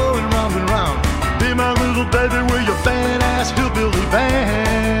 going round and round. Be my little baby, we're your badass hillbilly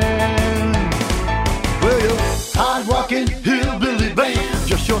band. Well, your hard rockin' hillbilly band,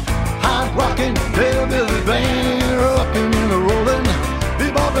 just your hard rockin' hillbilly band, rockin' and rollin',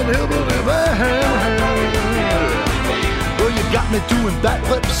 beboppin' hillbilly band. Well, you got me doing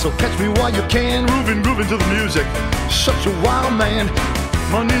backflips, so catch me while you can. Grooving to the music, such a wild man.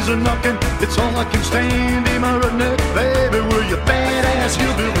 My knees are knocking, it's all I can stand. Be my redneck baby, we're your badass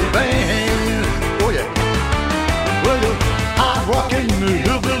hillbilly band. Oh yeah. Well, you're hard rockin'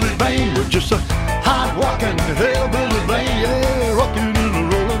 hillbilly band, we're just a hard rockin' hillbilly band. Yeah, rockin' and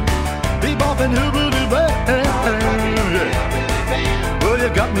rollin', beboppin' hillbilly band. Yeah. Well, you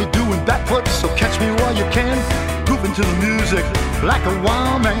got me doing backflips, so catch me while you can. Grooving to the music like a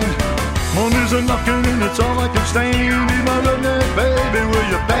wild man. My knees are knocking and it's all I can stand. Be my redneck baby, we're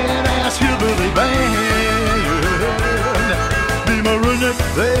your badass hillbilly band. Be my redneck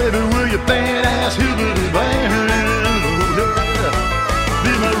baby, we're your badass hillbilly band.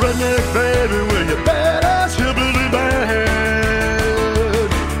 Be my redneck baby, we're your badass hillbilly band.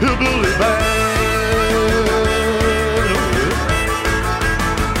 Hillbilly band.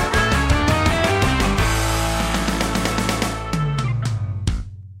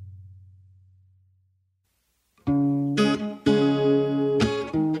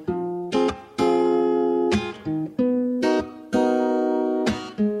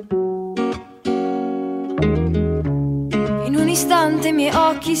 I miei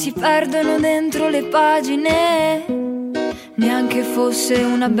occhi si perdono dentro le pagine, neanche fosse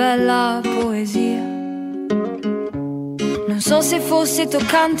una bella poesia. Non so se fosse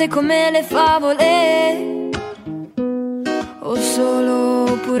toccante come le favole o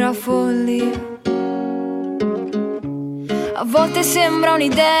solo pura follia. A volte sembra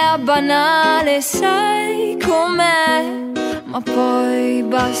un'idea banale, sai com'è, ma poi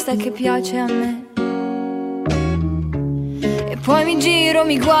basta che piace a me. Poi mi giro,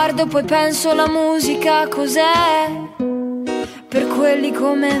 mi guardo, poi penso la musica cos'è per quelli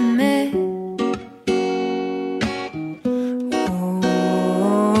come me.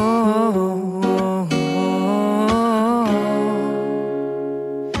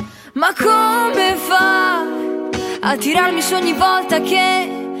 Ma come fa a tirarmi su ogni volta che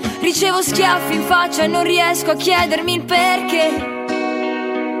ricevo schiaffi in faccia e non riesco a chiedermi il perché?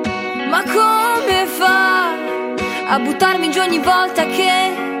 Ma come fa a buttarmi giù ogni volta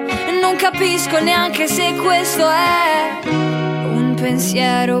che non capisco neanche se questo è un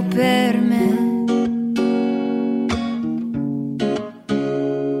pensiero per me?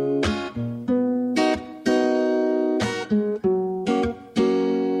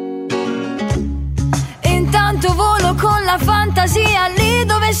 E intanto volo con la fantasia lì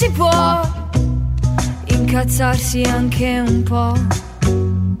dove si può incazzarsi anche un po'.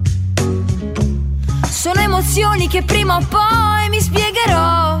 Sono emozioni che prima o poi mi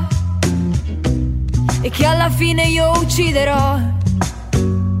spiegherò e che alla fine io ucciderò.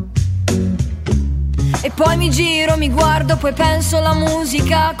 E poi mi giro, mi guardo, poi penso la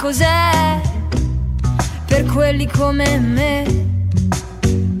musica cos'è per quelli come me.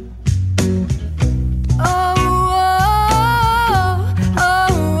 Oh, oh, oh,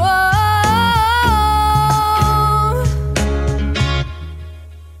 oh, oh.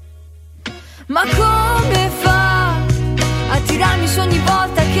 Ma come fa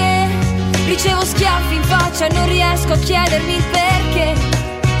faccia e non riesco a chiedermi il perché.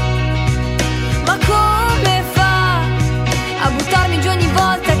 Ma come fa a buttarmi giù ogni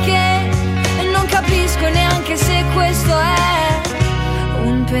volta che non capisco neanche se questo è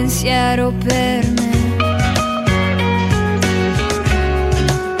un pensiero per me.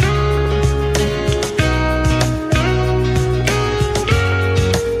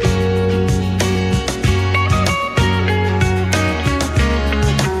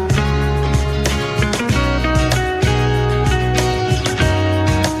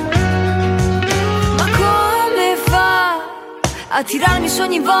 A tirarmi su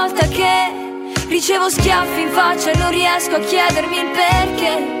ogni volta che ricevo schiaffi in faccia e non riesco a chiedermi il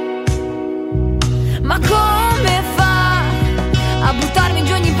perché. Ma come fa a buttarmi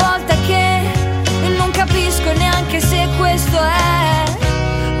giù ogni volta che non capisco neanche se questo è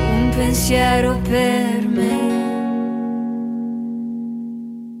un pensiero per me.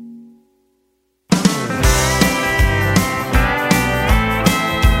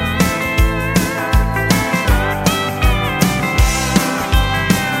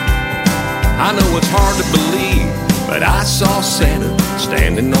 I know it's hard to believe, but I saw Santa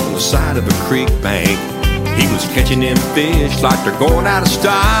standing on the side of a creek bank. He was catching them fish like they're going out of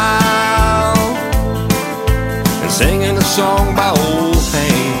style, and singing a song by old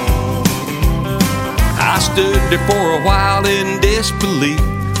Hank. I stood there for a while in disbelief,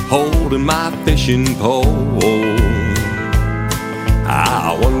 holding my fishing pole.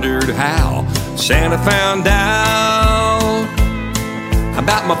 I wondered how Santa found out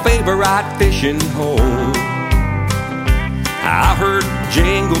about my favorite fishing hole. I heard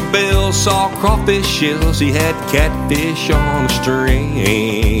jingle bells, saw crawfish shells, he had catfish on a string.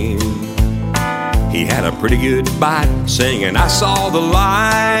 He had a pretty good bite, singing I saw the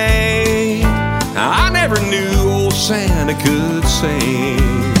light. I never knew old Santa could sing.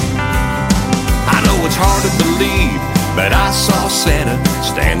 I know it's hard to believe, but I saw Santa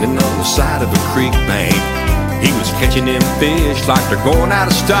standing on the side of a creek bank. He was catching them fish like they're going out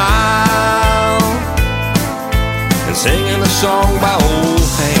of style, and singing a song by old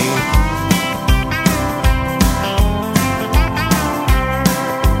Hank.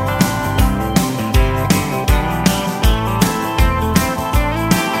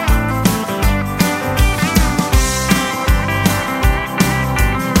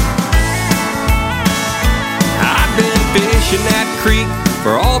 I've been fishing that creek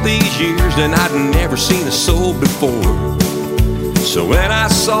for all these years, and I'd never seen a soul before. So when I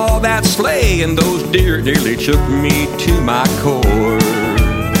saw that sleigh and those deer, it nearly took me to my core.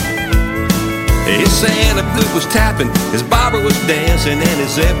 His Santa boot was tapping, his bobber was dancing, and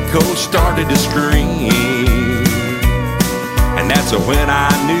his Zebco started to scream. And that's when I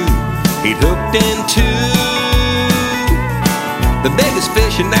knew he'd hooked into the biggest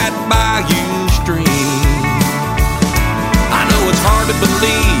fish in that bayou stream. I know it's hard to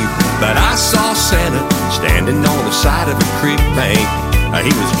believe, but I saw Santa standing on the side of a creek bank.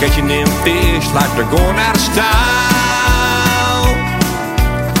 He was catching them fish like they're going out of style,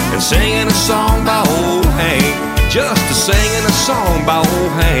 and singing a song by old Hank. Just a singing a song by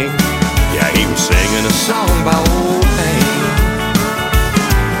old Hank. Yeah, he was singing a song by old Hank.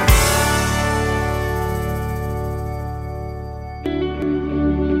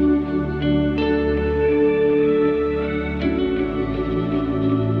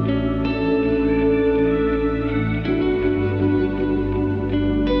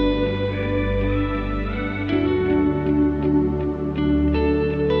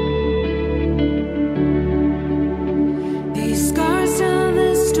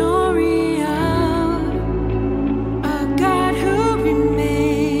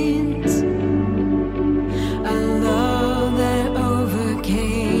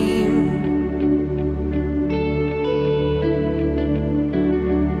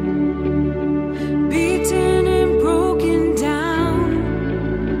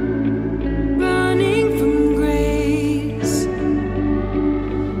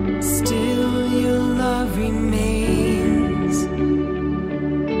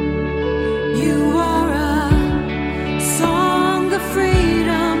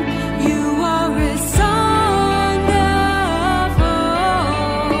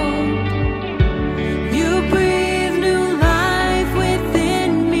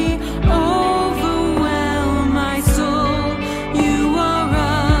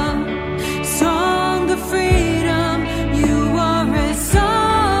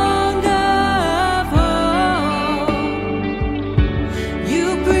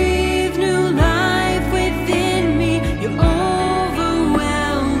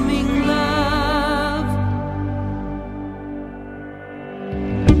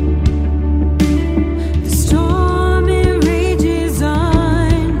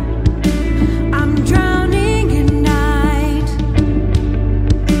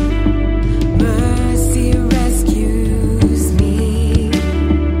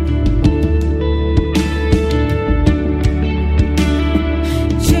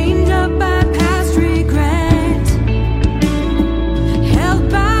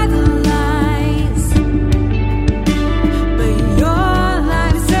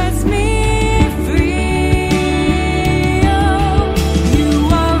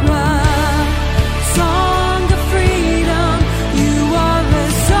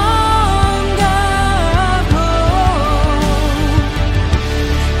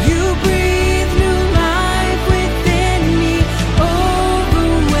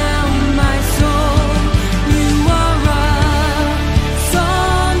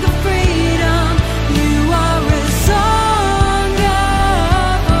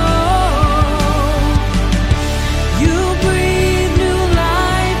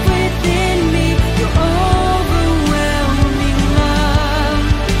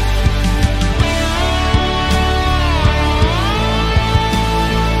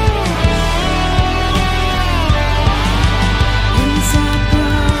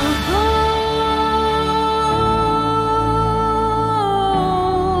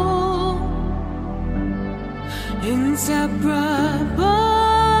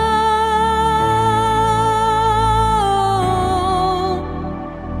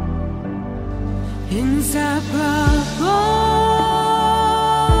 Inseparable.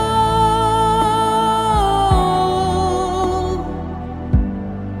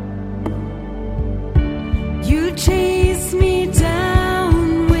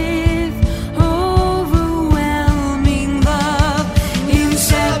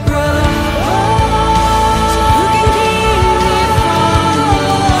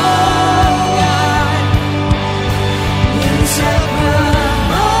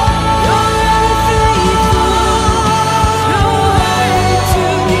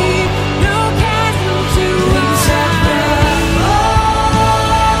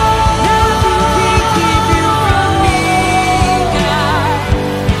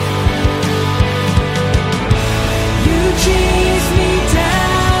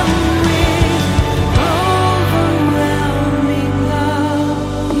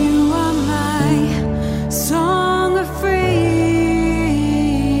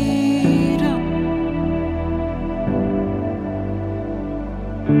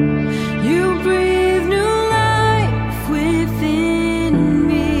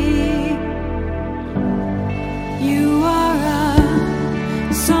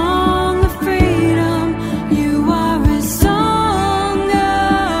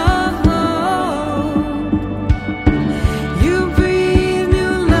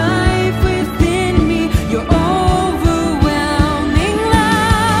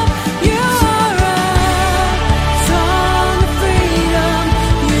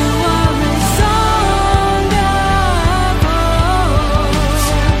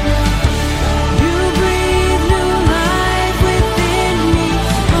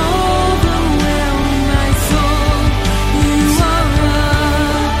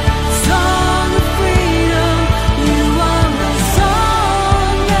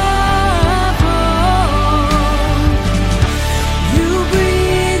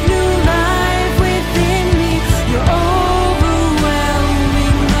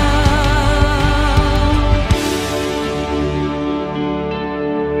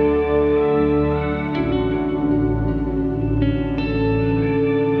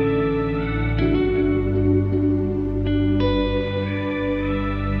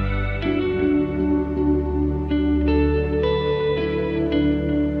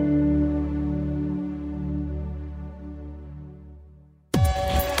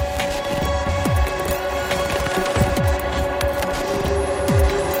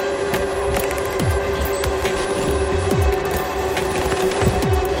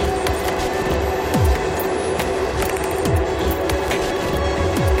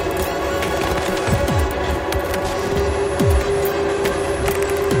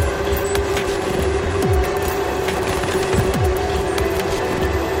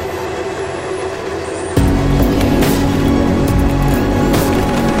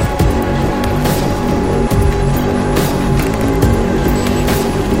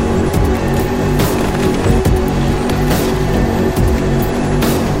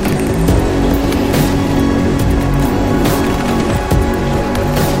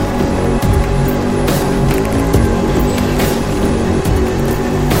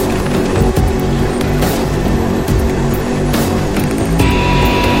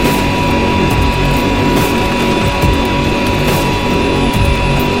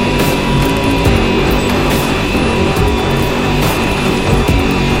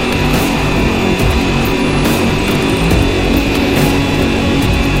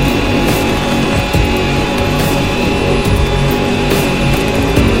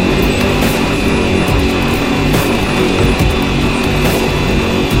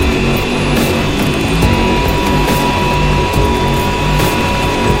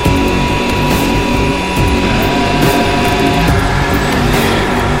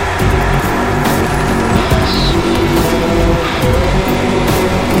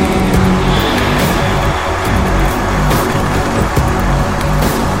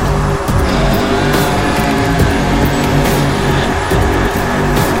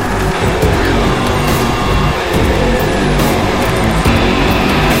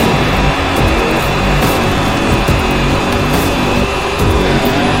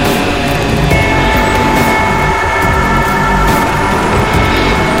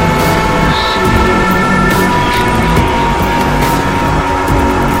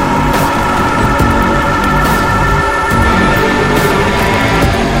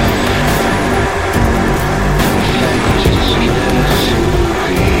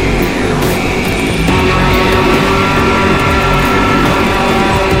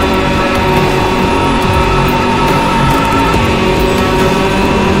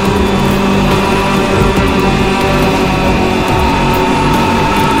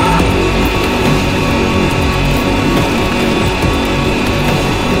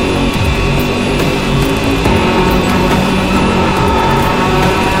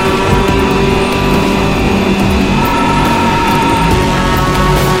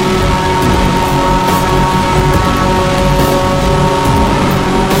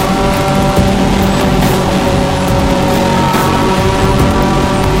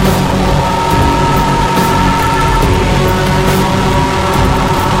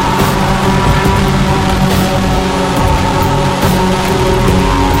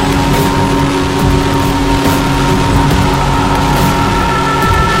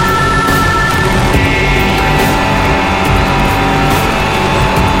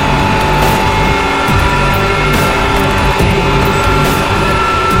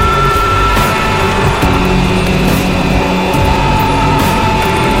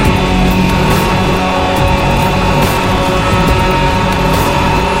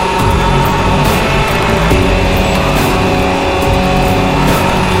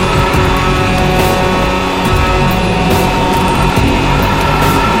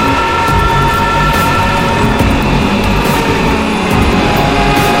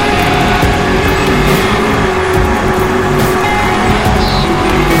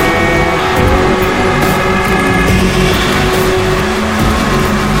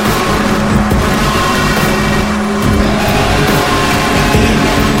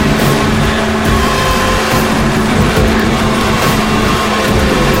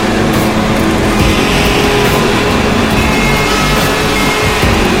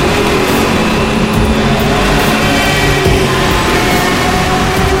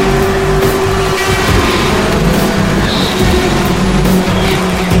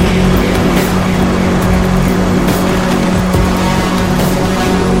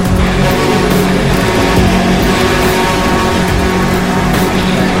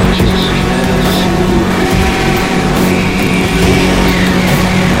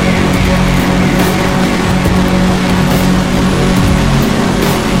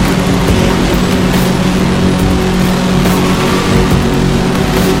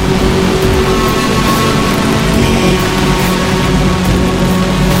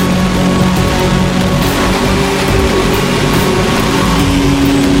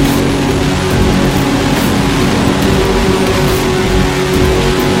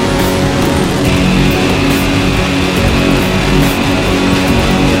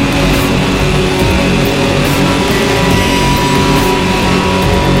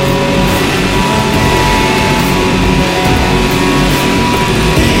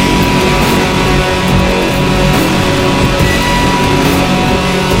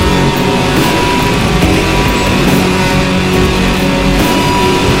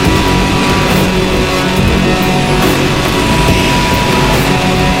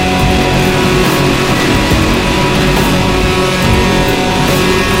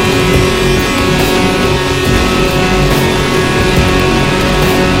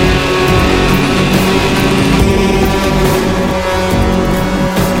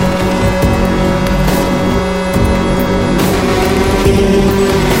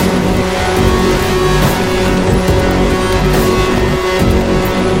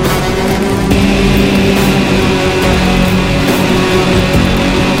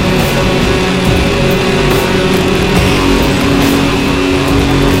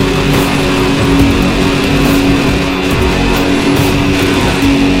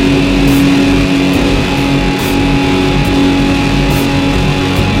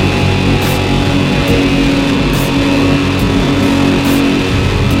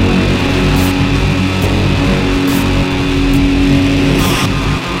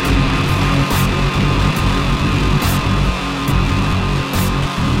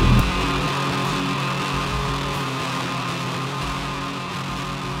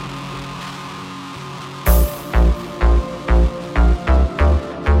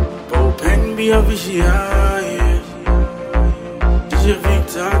 baby official, yeah. DJ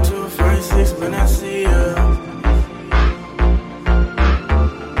Victor 256 when I see ya.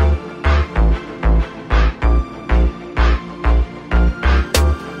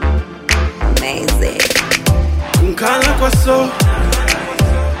 Amazing. Kunkala kwa so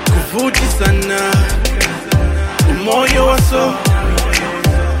kuvuti sana umoyo wa so.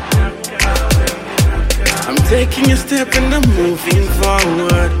 I'm taking a step and I'm moving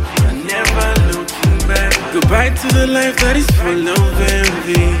forward. I'm never looking back. Goodbye to the life that is full of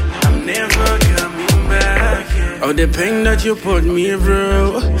envy. I'm never coming back. All the pain that you put me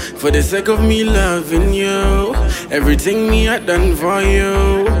through, for the sake of me loving you. Everything me I done for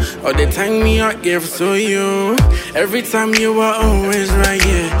you, all the time me I gave to you. Every time you were always right,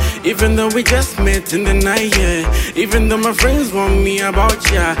 yeah. Even though we just met in the night, yeah. Even though my friends want me about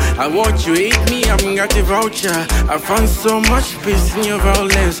ya, I want you hate me, I'm got the voucher. I found so much peace in your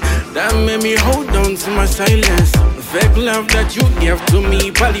violence that made me hold on to my silence. Fake love that you gave to me,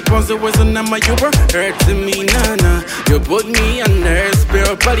 Pali Ponce was a number, you were hurting me, nana. You put me under a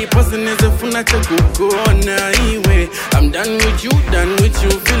spell, Pali Ponce is a funata kuku on a highway. I'm done with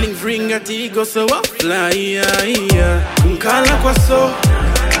you, feeling free, got the ego, so I fly, yeah. Nkala kwa so,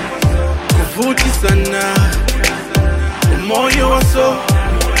 kuvuti sana, umoyo wa so.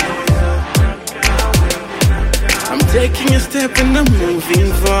 I'm taking a step and I'm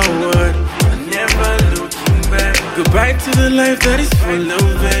moving forward. I'm never looking back. Goodbye to the life that is full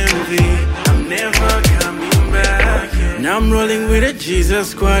of envy. I'm never coming back. Now I'm rolling with a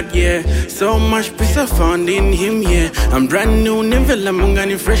Jesus squad, yeah. So much peace I found in him, yeah. I'm brand new, never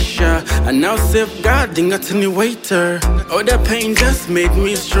lamungani fresher. And now safeguarding at any waiter. All the pain just made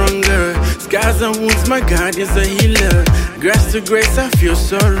me stronger. Scars and wounds, my God is a healer. Grace to grace, I feel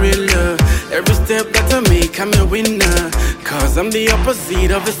so real. Every step that I make, I'm a winner. Cause I'm the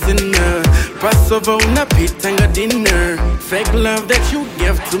opposite of a sinner. Passover on a pit and a dinner. Fake love that you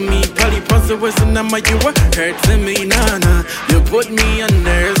gave to me. Pali Ponce was a number, you were hurting me, nana. You put me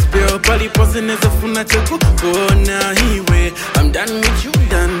under a spell. Pali Ponce is a funata kuku na highway. I'm done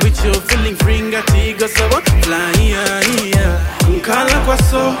with you, feeling free, got the ego, so I fly, yeah. Nkala kwa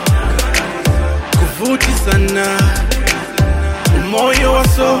so, kuvuti sana, umoyo wa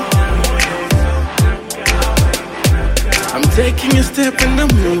so. I'm taking a step and I'm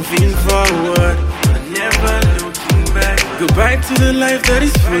moving forward. I'm never looking back. Goodbye to the life that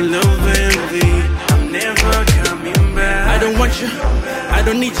is full of envy. I'm never coming back. I don't want you, I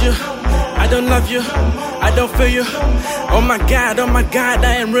don't need you, I don't love you, I don't feel you. Oh my God,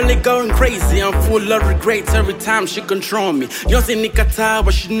 I am really going crazy. I'm full of regrets every time she control me. Yonsi Nikata,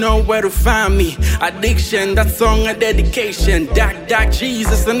 but she know where to find me. Addiction, that song a dedication. Doc,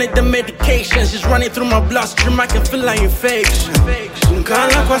 Jesus, I need the medication. She's running through my bloodstream, I can feel like infection.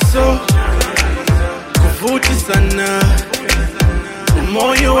 Nkala kwa so, kuvuti sana,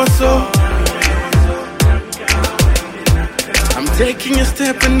 umoyo wa so. I'm taking a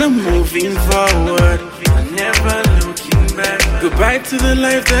step and I'm moving forward. I'm never looking back. Goodbye to the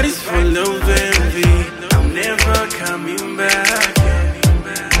life that is full of envy. I'm never coming back.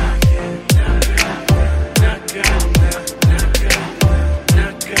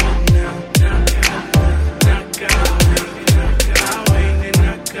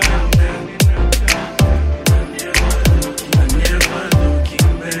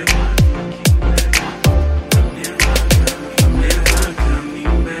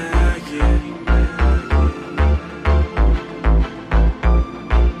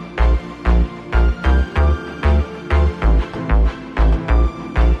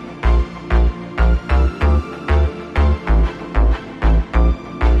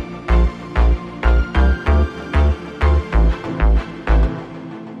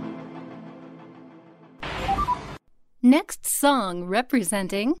 Next song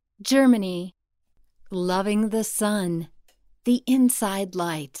representing Germany. Loving the Sun, The Inside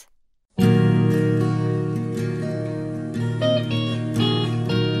Light.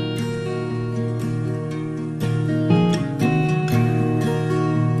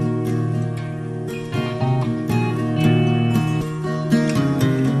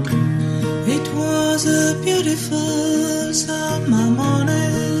 It was a beautiful summer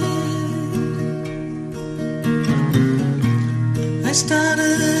morning. I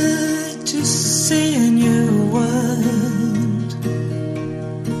started to see a new world.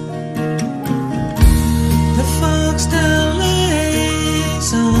 The fog still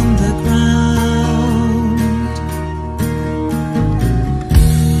lays on the ground,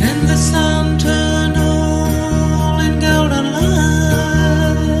 and the sun turned all in golden light.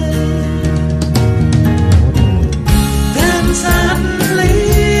 Then suddenly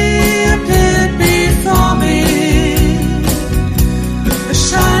appeared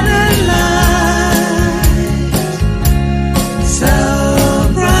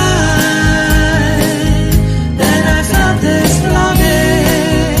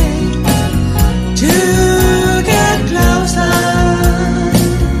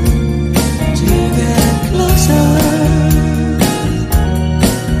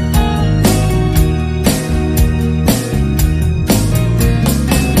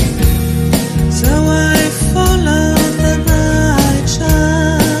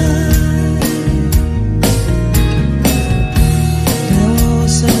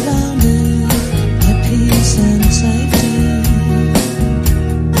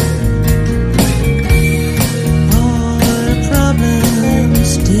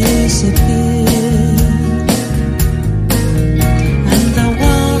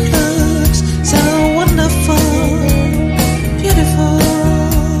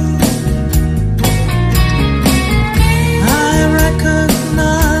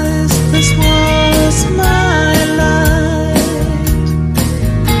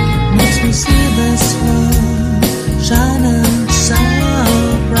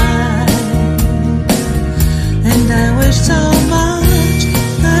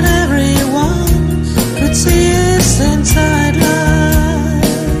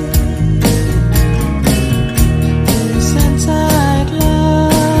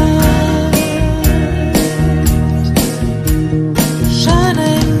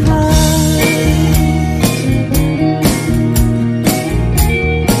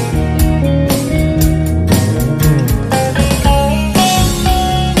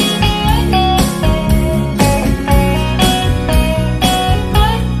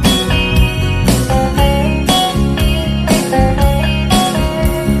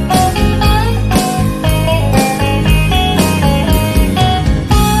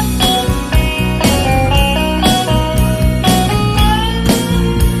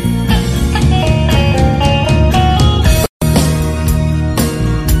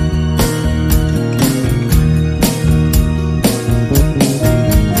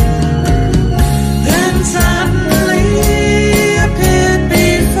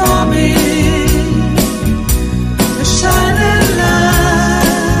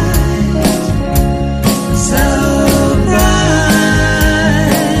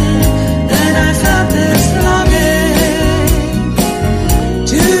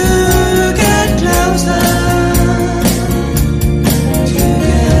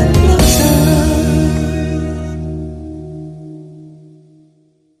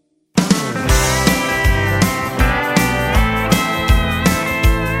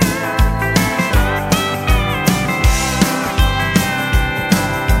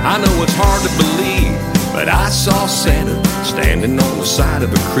hard to believe, but I saw Santa standing on the side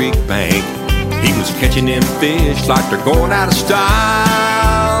of a creek bank. He was catching them fish like they're going out of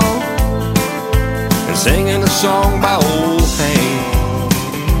style, and singing a song by old Hank.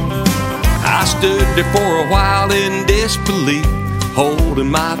 I stood there for a while in disbelief, holding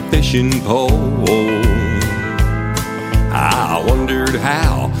my fishing pole. I wondered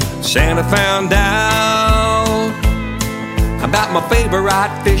how Santa found out about my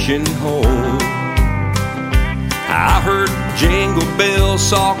favorite fishing hole. I heard jingle bells,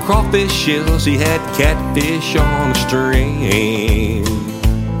 saw crawfish shells, he had catfish on a string.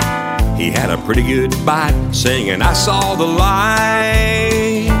 He had a pretty good bite, singing I saw the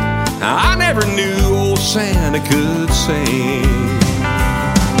light. I never knew old Santa could sing.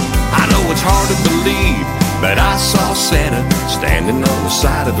 I know it's hard to believe, but I saw Santa standing on the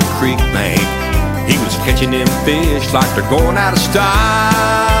side of a creek bank. He was catching them fish like they're going out of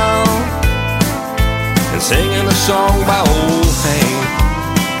style, and singing a song by old Hank.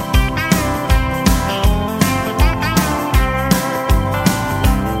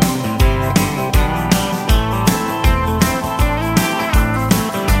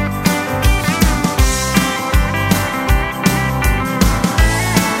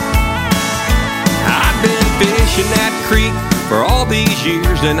 Fishing that creek for all these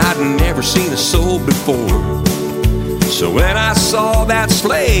years, and I'd never seen a soul before. So when I saw that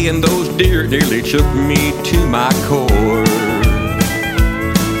sleigh and those deer nearly took me to my core.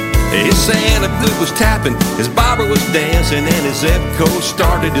 His Santa flute was tapping, his bobber was dancing, and his Zebco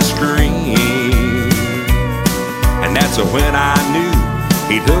started to scream. And that's when I knew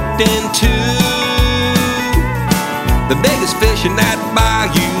he'd hooked into the biggest fish in that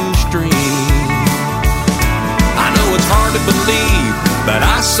bayou stream. I know it's hard to believe, but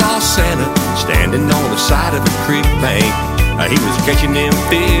I saw Santa standing on the side of a creek bank. He was catching them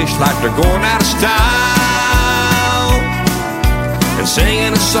fish like they're going out of style, and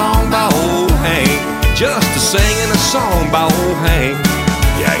singing a song by old Hank. Just singing a song by old Hank.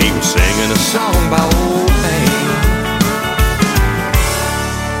 Yeah, he was singing a song by old Hank.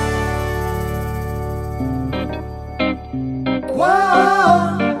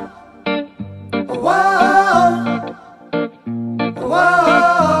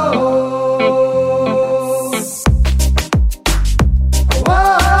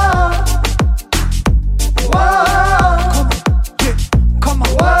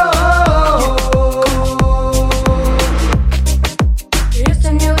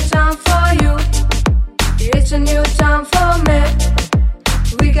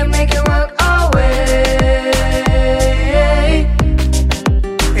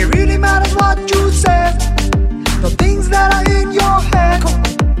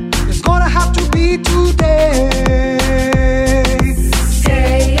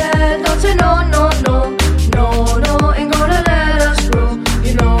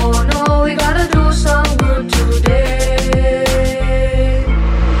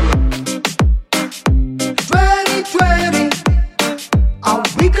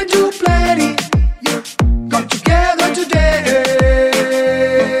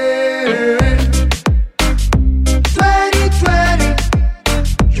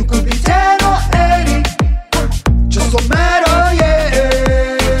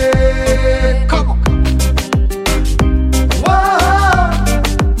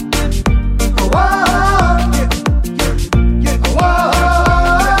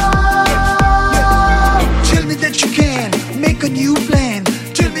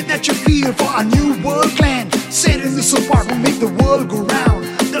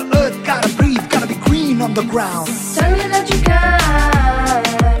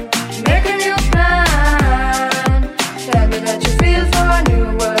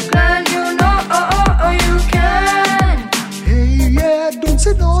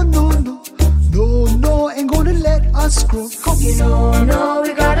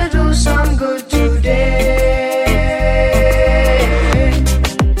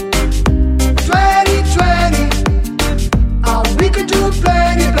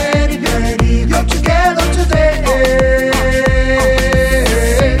 Together today.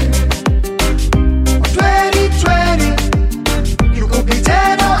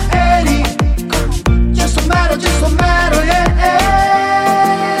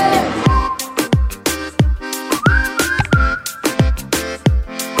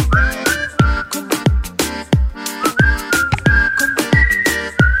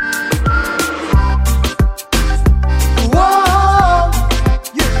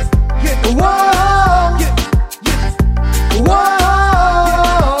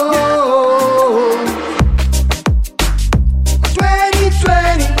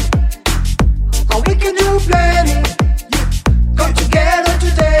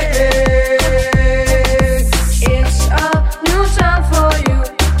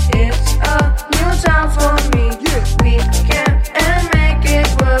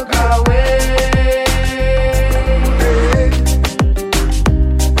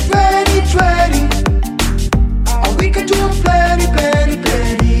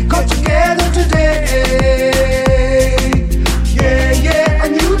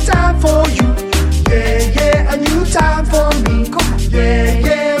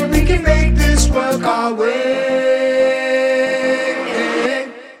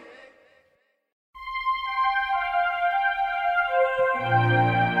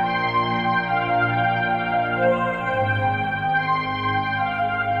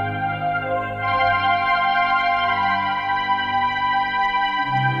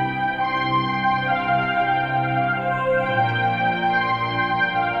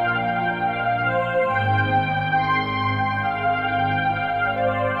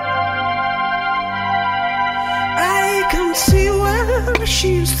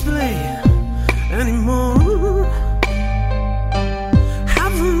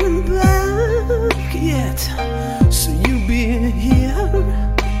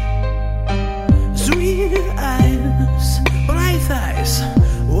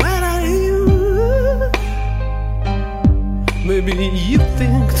 Maybe you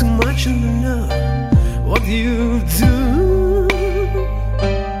think too much and know what you do.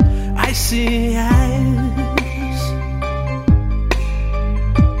 I see eyes,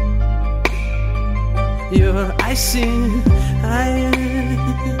 your icy eyes,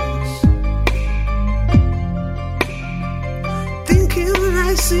 thinking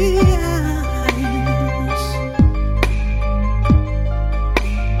I see eyes,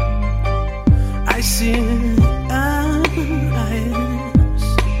 I see eyes.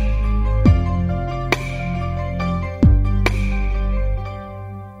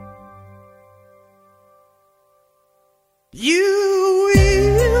 You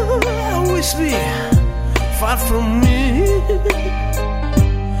will always be far from me,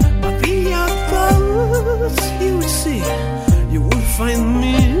 but in your thoughts you will see, you will find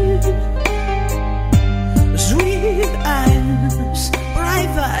me. Sweet eyes,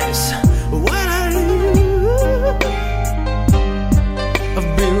 bright eyes, what are you? I've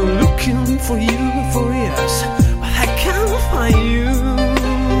been looking for you for years, but I can't find you.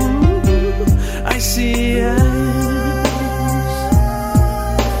 I see eyes,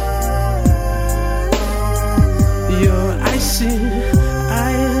 your icy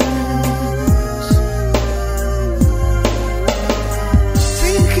eyes,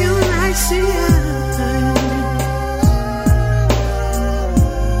 thinking I see eyes.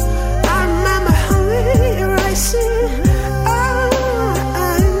 I remember how your icy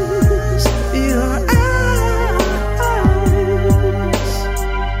eyes, your eyes.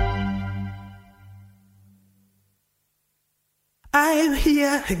 I'm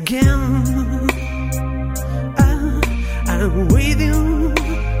here again. I'm waiting,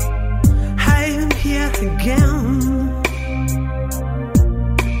 I am here again,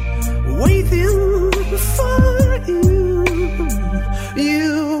 waiting for you,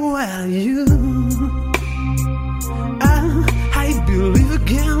 you are you. I believe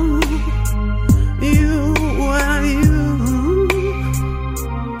again, you are you.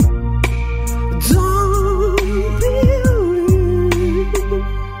 Don't believe.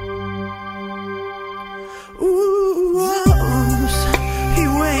 Ooh, was he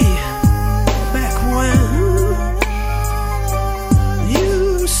way back when you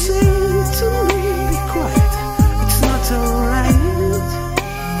said to me, be quiet, it's not alright.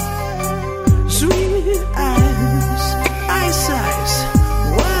 Sweet eyes, eyes,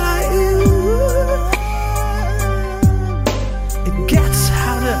 what are you? It gets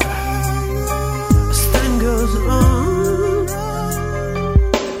harder as time goes on.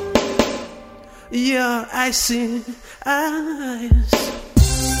 Your icy eyes,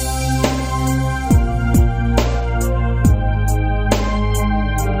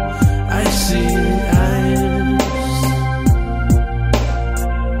 I see eyes,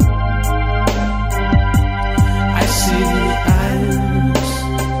 I see eyes,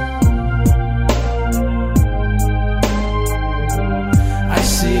 I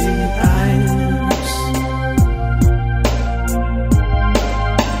see eyes,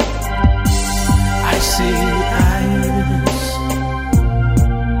 I see eyes,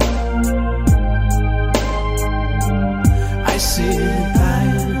 I see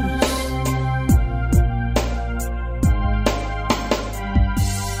eyes.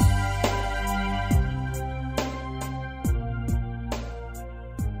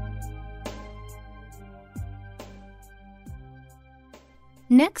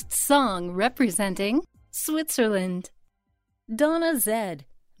 Next song representing Switzerland. Donna Zed,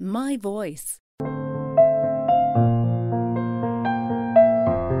 My Voice.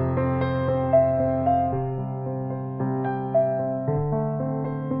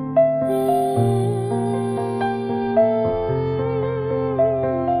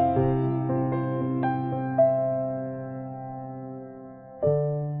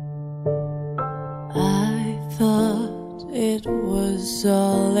 I thought it was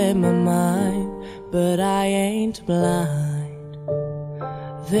all in my mind, but I ain't blind.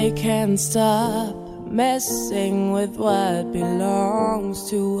 They can't stop messing with what belongs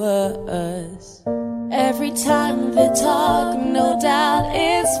to us. Every time they talk, no doubt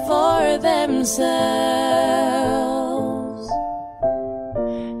it's for themselves.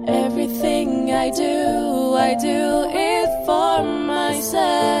 Everything I do it for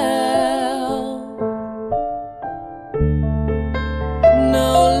myself.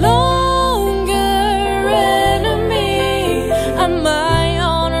 No longer enemy, I'm my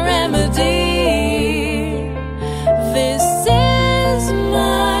own remedy. This is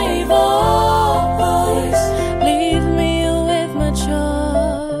my voice, leave me with my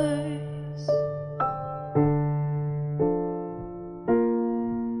choice.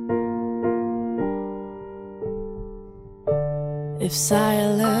 If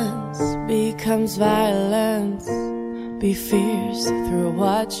silence becomes violence, be fierce through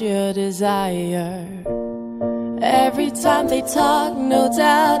what you desire. Every time they talk, no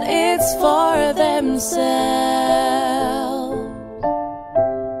doubt it's for themselves.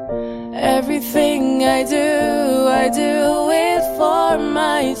 Everything I do it for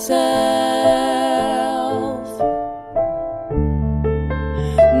myself.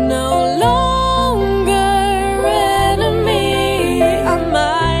 No longer enemy, I'm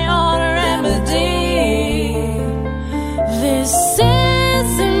my own remedy. This is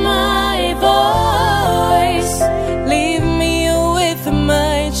my voice, leave me with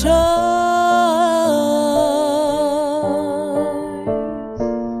my choice.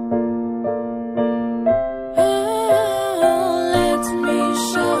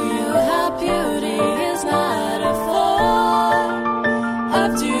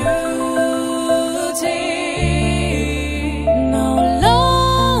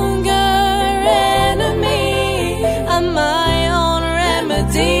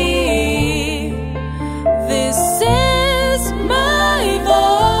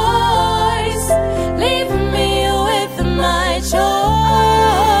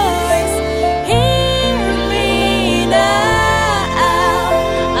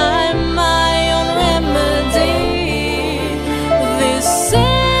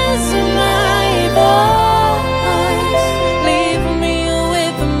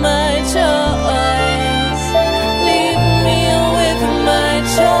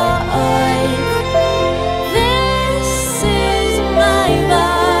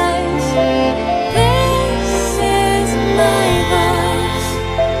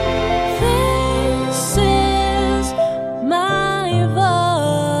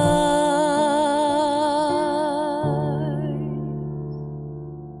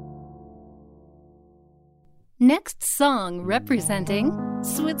 Next song representing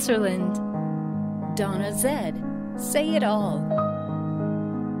Switzerland. Donna Zed, Say It All.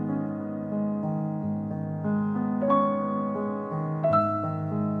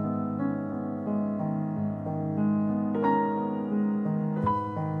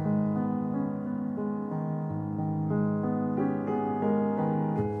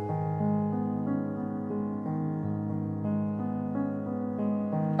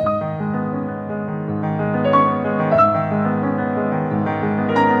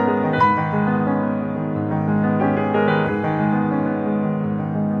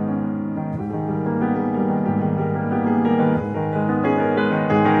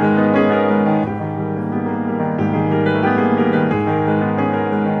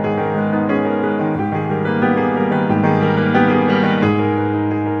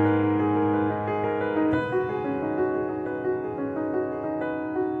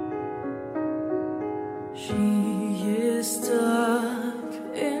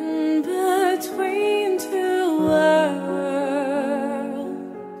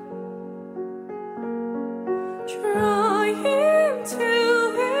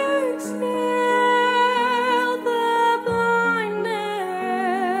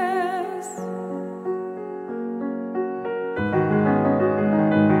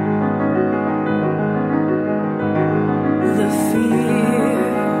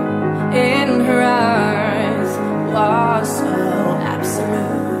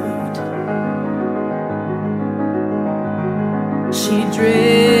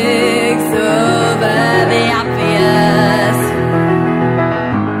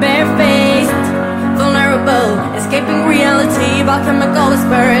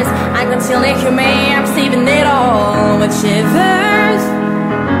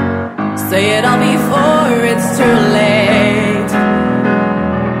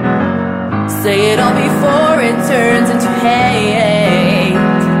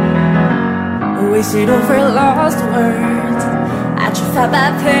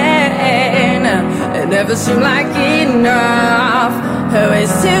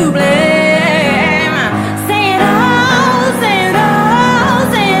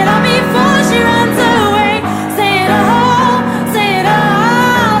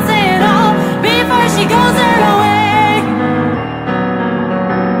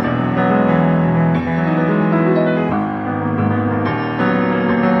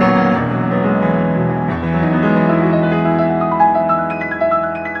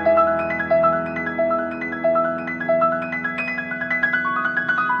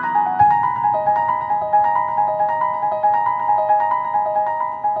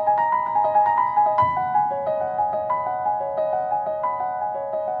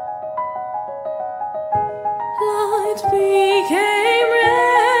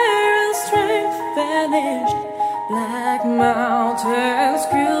 Black mountains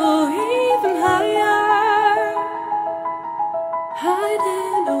grew even higher,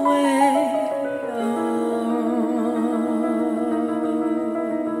 hiding away.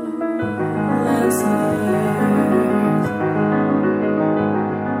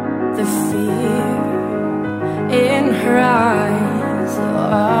 The fear in her eyes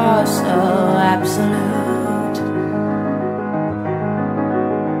was so absolute.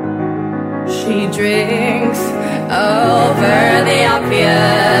 She drinks over the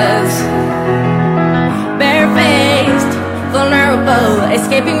opiates, barefaced, vulnerable,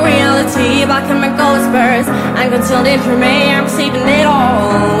 escaping reality by chemical whispers. I'm concealed in her may, I'm receiving it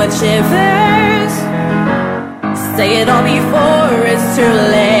all with shivers. Say it all before it's too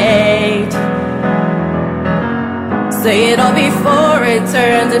late. Say it all before it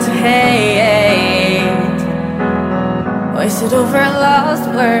turns into hate. Wasted over lost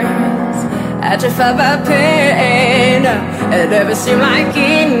words, atrophied by pain. It never seemed like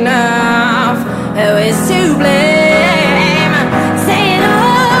enough. Who is to blame? Say it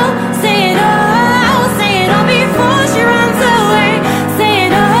all, say it all, say it all before she runs away. Say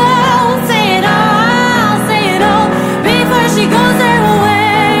it all, say it all, say it all before she goes her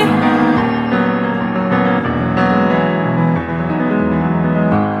way.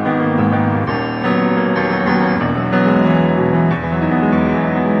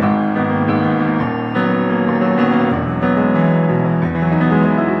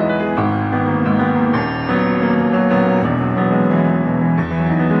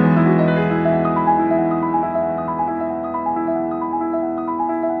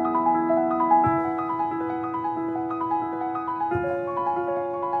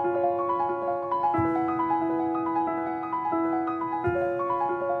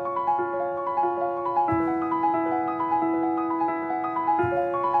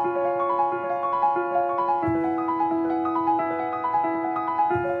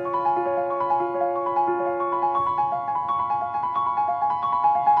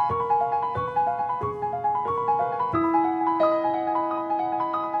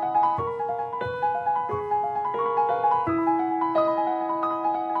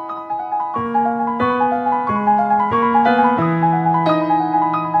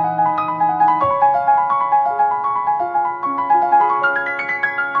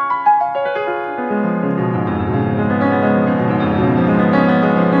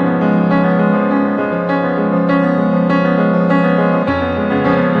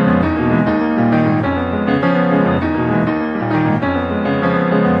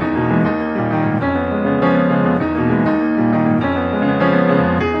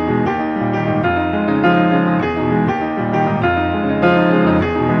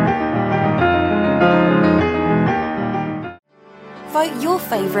 Vote your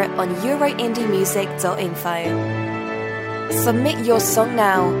favourite on euroindiemusic.info. Submit your song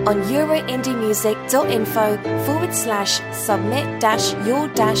now on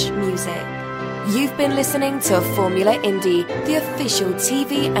euroindiemusic.info/submit-your-music. You've been listening to Formula Indie, the official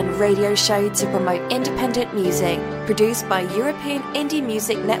TV and radio show to promote independent music, produced by European Indie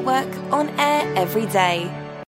Music Network, on air every day.